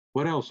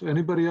What else?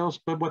 Anybody else?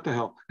 But what the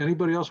hell?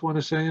 Anybody else want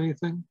to say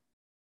anything?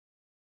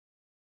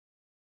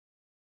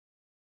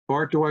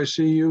 Bart, do I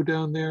see you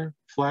down there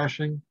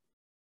flashing?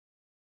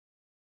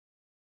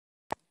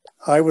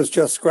 I was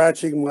just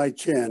scratching my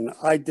chin.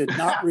 I did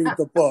not read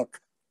the book.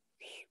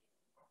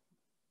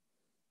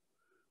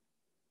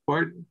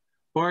 Bart,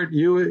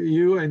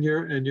 you and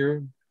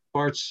your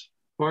Bart's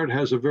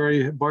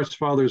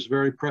father is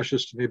very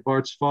precious to me.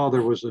 Bart's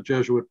father was a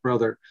Jesuit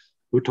brother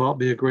who taught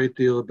me a great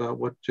deal about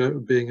what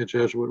being a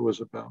Jesuit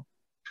was about.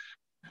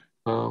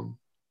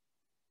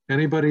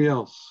 Anybody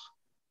else?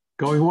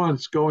 Going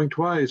once, going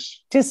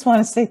twice. Just want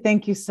to say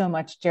thank you so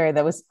much, Jerry.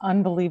 That was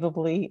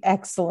unbelievably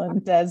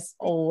excellent as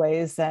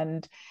always.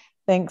 And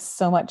thanks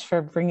so much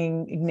for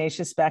bringing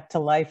Ignatius back to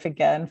life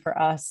again for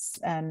us.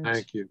 And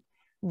thank you.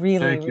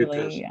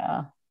 Really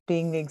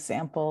being the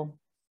example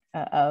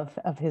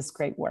of his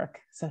great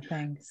work. So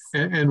thanks.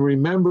 And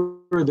remember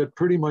that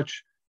pretty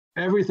much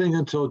everything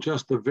until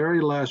just the very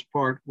last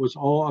part was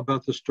all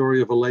about the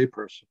story of a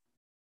layperson.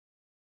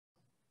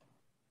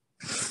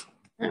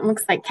 It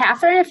looks like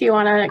Catherine, if you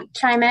want to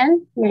chime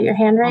in, you got your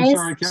hand raised.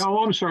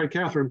 I'm sorry,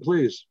 Catherine,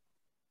 please.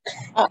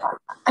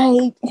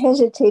 I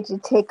hesitate to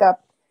take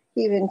up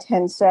even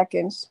 10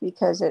 seconds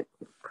because it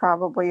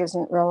probably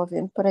isn't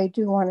relevant, but I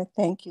do want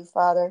to thank you,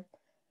 Father,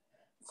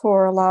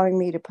 for allowing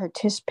me to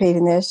participate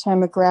in this.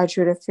 I'm a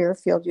graduate of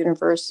Fairfield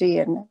University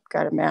and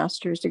got a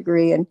master's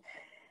degree and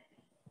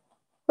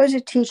was a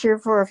teacher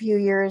for a few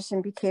years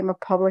and became a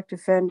public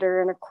defender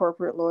and a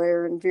corporate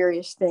lawyer and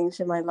various things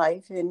in my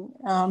life. And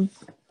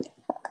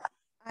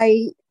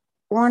I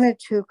wanted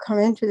to come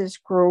into this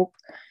group,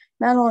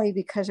 not only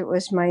because it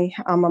was my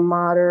alma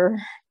mater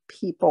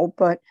people,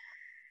 but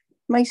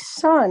my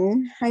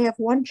son, I have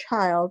one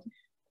child.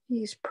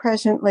 He's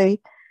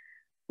presently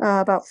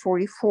about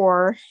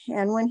 44.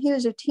 And when he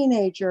was a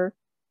teenager,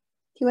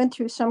 he went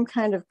through some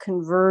kind of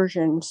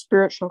conversion,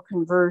 spiritual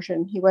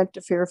conversion. He went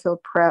to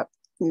Fairfield Prep,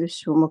 he was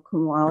summa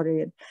cum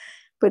laude,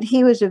 but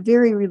he was a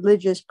very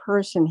religious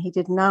person. He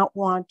did not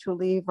want to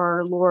leave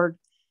our Lord,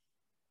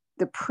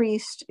 the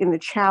priest in the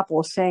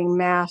chapel, saying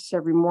mass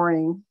every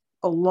morning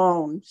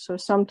alone. So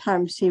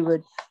sometimes he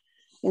would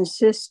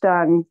insist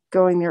on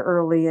going there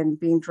early and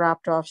being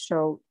dropped off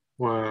so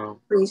wow.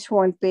 Priest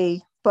won't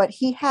be. But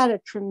he had a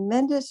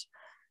tremendous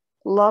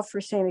love for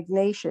St.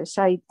 Ignatius.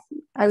 I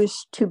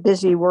was too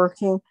busy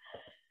working.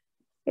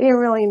 I didn't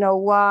really know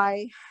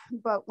why,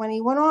 but when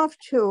he went off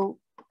to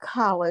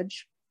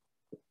college,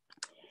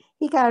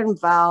 he got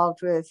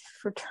involved with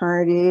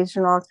fraternities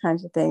and all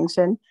kinds of things.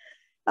 And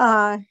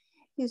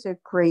he's a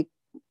great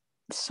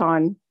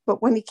son.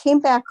 But when he came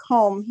back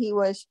home, he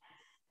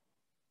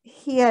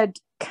had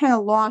kind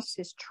of lost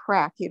his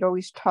track. He'd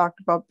always talked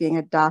about being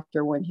a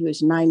doctor when he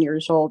was 9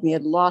 years old, and he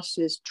had lost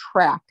his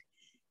track.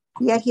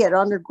 Yet he had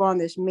undergone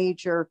this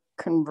major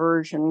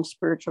conversion,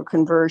 spiritual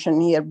conversion.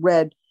 He had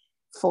read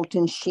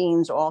Fulton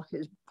Sheen's, all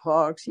his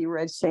books. He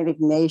read St.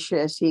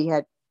 Ignatius. He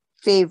had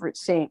favorite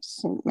saints,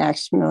 St.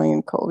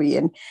 Maximilian Kolbe.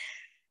 And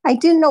I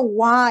didn't know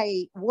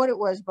what it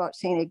was about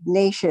St.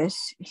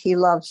 Ignatius he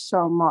loved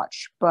so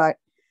much. But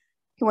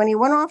when he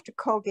went off to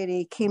Colgate,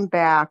 he came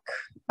back.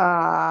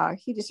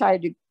 He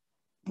decided to,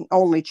 the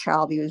only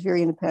child, he was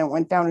very independent,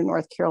 went down to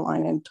North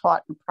Carolina and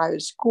taught in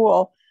private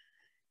school.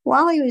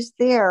 While he was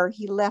there,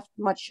 he left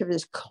much of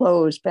his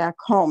clothes back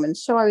home. And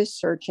so I was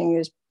searching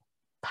his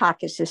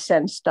pockets to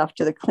send stuff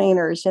to the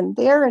cleaners. And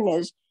there in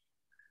his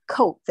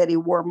coat that he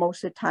wore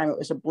most of the time, it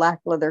was a black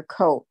leather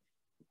coat.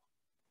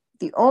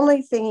 The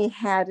only thing he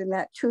had in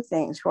that, two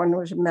things, one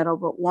was a medal,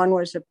 but one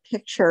was a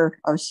picture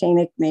of St.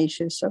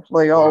 Ignatius of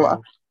Loyola.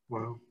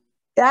 Wow.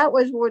 That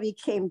was what he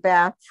came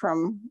back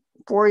from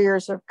 4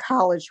 years of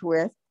college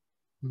with.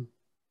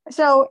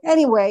 So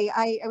anyway,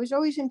 I was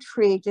always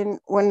intrigued.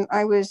 And when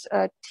I was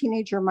a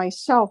teenager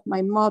myself,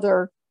 my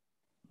mother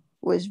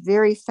was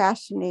very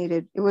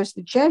fascinated. It was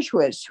the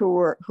Jesuits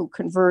who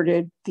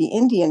converted the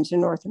Indians in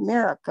North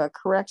America,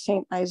 correct?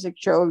 St. Isaac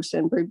Jogues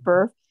and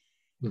Brebeuf.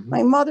 Mm-hmm.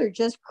 My mother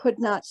just could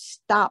not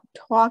stop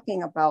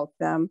talking about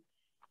them.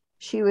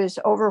 She was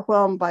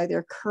overwhelmed by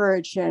their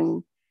courage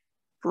and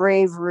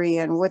bravery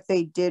and what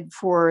they did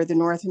for the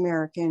North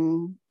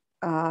American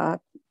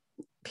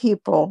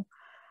people.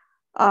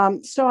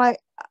 So I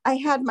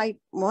had my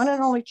one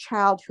and only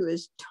child who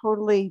is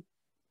totally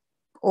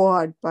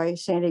awed by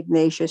St.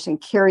 Ignatius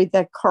and carried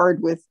that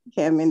card with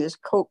him in his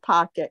coat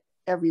pocket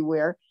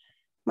everywhere.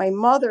 My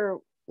mother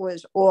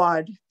was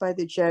awed by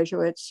the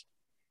Jesuits.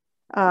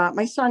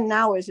 My son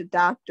now is a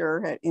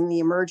doctor in the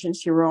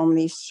emergency room,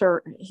 and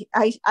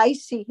I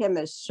see him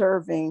as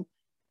serving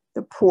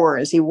the poor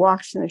as he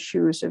walks in the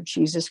shoes of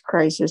Jesus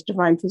Christ as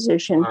divine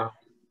physician. Wow.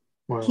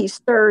 Wow. He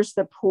serves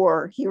the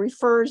poor. He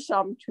refers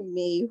some to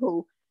me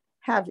who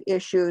have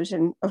issues.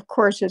 And of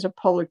course, as a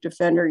public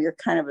defender, you're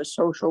kind of a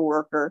social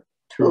worker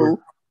too. Sure.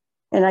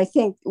 And I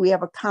think we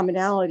have a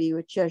commonality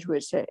with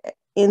Jesuits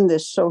in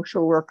this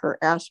social worker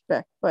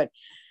aspect. But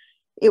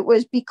it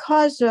was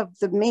because of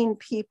the main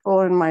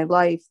people in my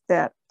life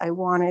that I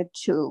wanted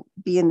to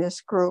be in this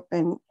group.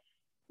 And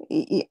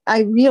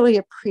I really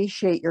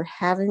appreciate your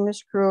having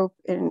this group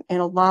and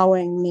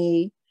allowing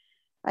me.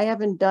 I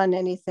haven't done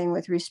anything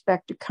with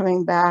respect to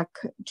coming back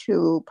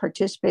to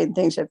participate in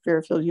things at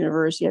Fairfield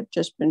University. I've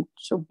just been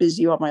so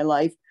busy all my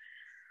life.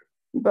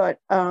 But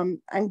I'm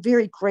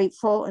very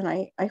grateful, and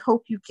I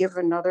hope you give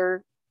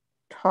another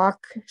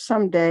talk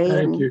someday.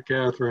 Thank you,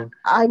 Catherine.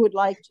 I would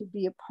like to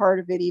be a part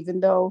of it, even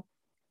though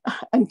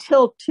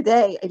until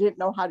today I didn't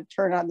know how to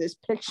turn on this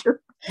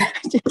picture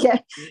to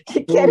get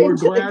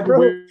into the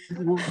group.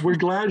 We're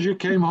glad you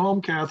came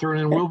home,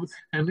 Catherine,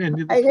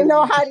 and I didn't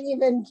know how to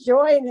even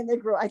join in the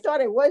group. I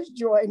thought I was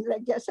joined, but I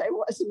guess I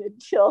wasn't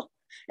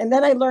and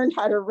then I learned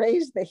how to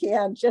raise the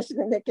hand just in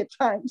the nick of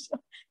time. So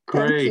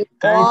great.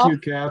 Thank you,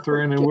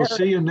 Catherine, and we'll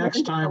see you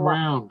next time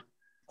round.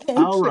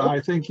 Aura,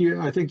 I think you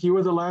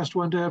were the last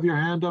one to have your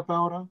hand up,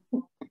 Aura.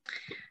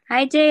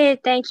 I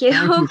did. Thank you.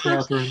 Thank you,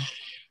 Catherine.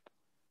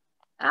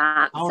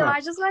 So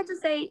I just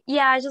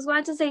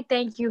wanted to say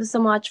thank you so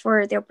much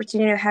for the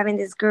opportunity of having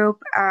this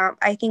group.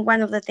 I think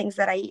one of the things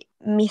that I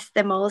miss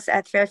the most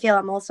at Fairfield,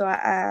 I'm also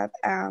a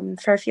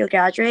Fairfield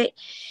graduate,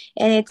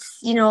 and it's,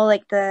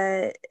 like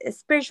the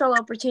spiritual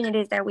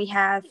opportunities that we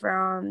have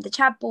from the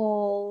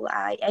chapel.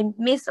 I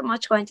miss so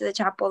much going to the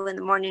chapel in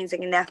the mornings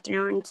and in the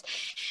afternoons,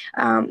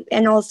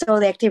 and also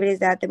the activities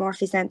that the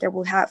Murphy Center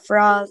will have for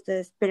us,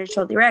 the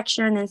spiritual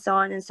direction and so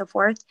on and so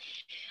forth.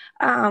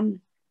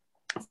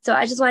 So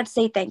I just wanted to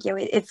say thank you.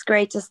 It's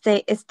great to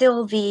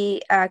still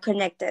be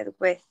connected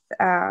with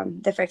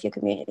the Fairfield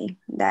community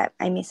that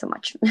I miss so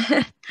much.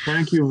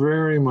 Thank you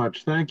very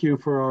much. Thank you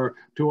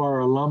to our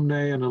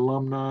alumni and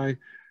alumni.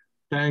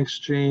 Thanks,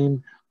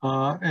 Jean.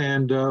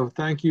 And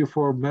thank you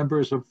for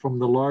members from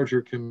the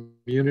larger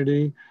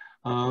community.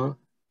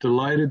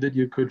 Delighted that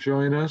you could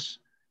join us.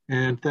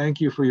 And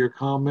thank you for your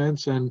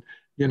comments. And,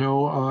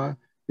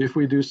 if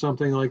we do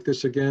something like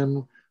this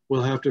again,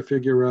 we'll have to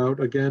figure out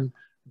again.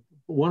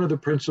 One of the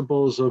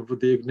principles of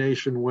the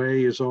Ignatian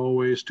way is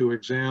always to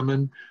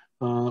examine,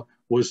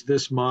 was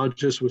this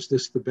modus, was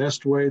this the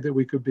best way that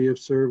we could be of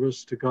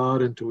service to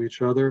God and to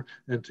each other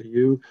and to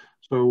you?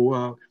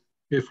 So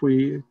if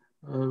we,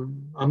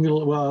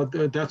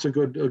 that's a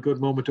good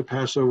moment to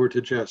pass over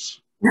to Jess.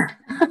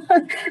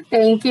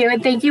 Thank you.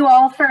 And thank you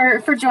all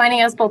for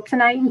joining us both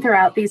tonight and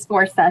throughout these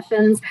 4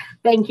 sessions.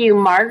 Thank you,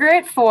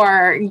 Margaret,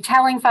 for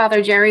telling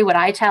Father Jerry what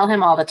I tell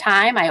him all the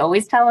time. I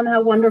always tell him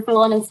how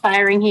wonderful and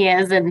inspiring he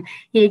is, and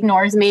he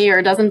ignores me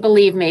or doesn't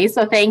believe me.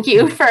 So thank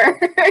you for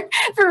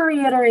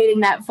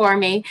reiterating that for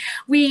me.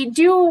 We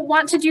do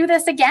want to do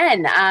this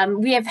again.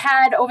 We have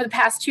had over the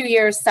past 2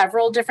 years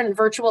several different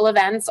virtual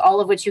events,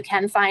 all of which you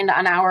can find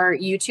on our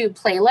YouTube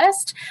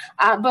playlist.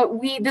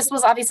 But this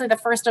was obviously the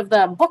first of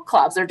the book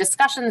clubs or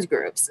discussions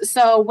groups.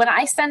 So when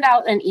I send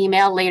out an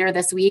email later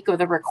this week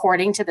with a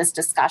recording to this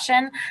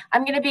discussion,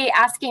 I'm going to be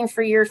asking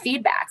for your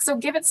feedback. So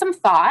give it some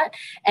thought.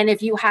 And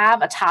if you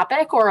have a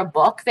topic or a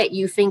book that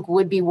you think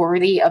would be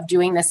worthy of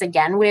doing this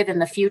again with in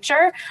the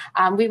future,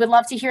 we would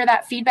love to hear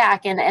that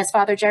feedback. And as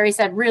Father Jerry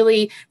said,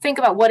 really think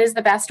about what is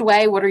the best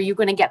way, what are you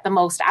going to get the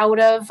most out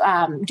of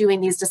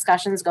doing these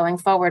discussions going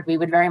forward. We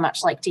would very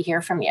much like to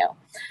hear from you.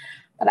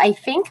 But I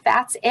think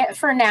that's it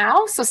for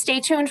now. So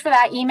stay tuned for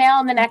that email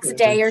in the next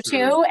day or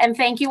two. And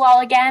thank you all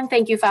again.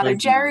 Thank you, Father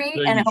Jerry.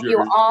 And I hope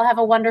you all have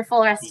a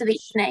wonderful rest of the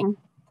evening.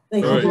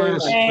 Thank you very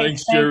much.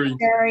 Thanks, Jerry.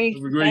 Jerry.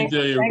 Have a great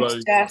day,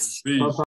 everybody. Thanks, Jess. Peace.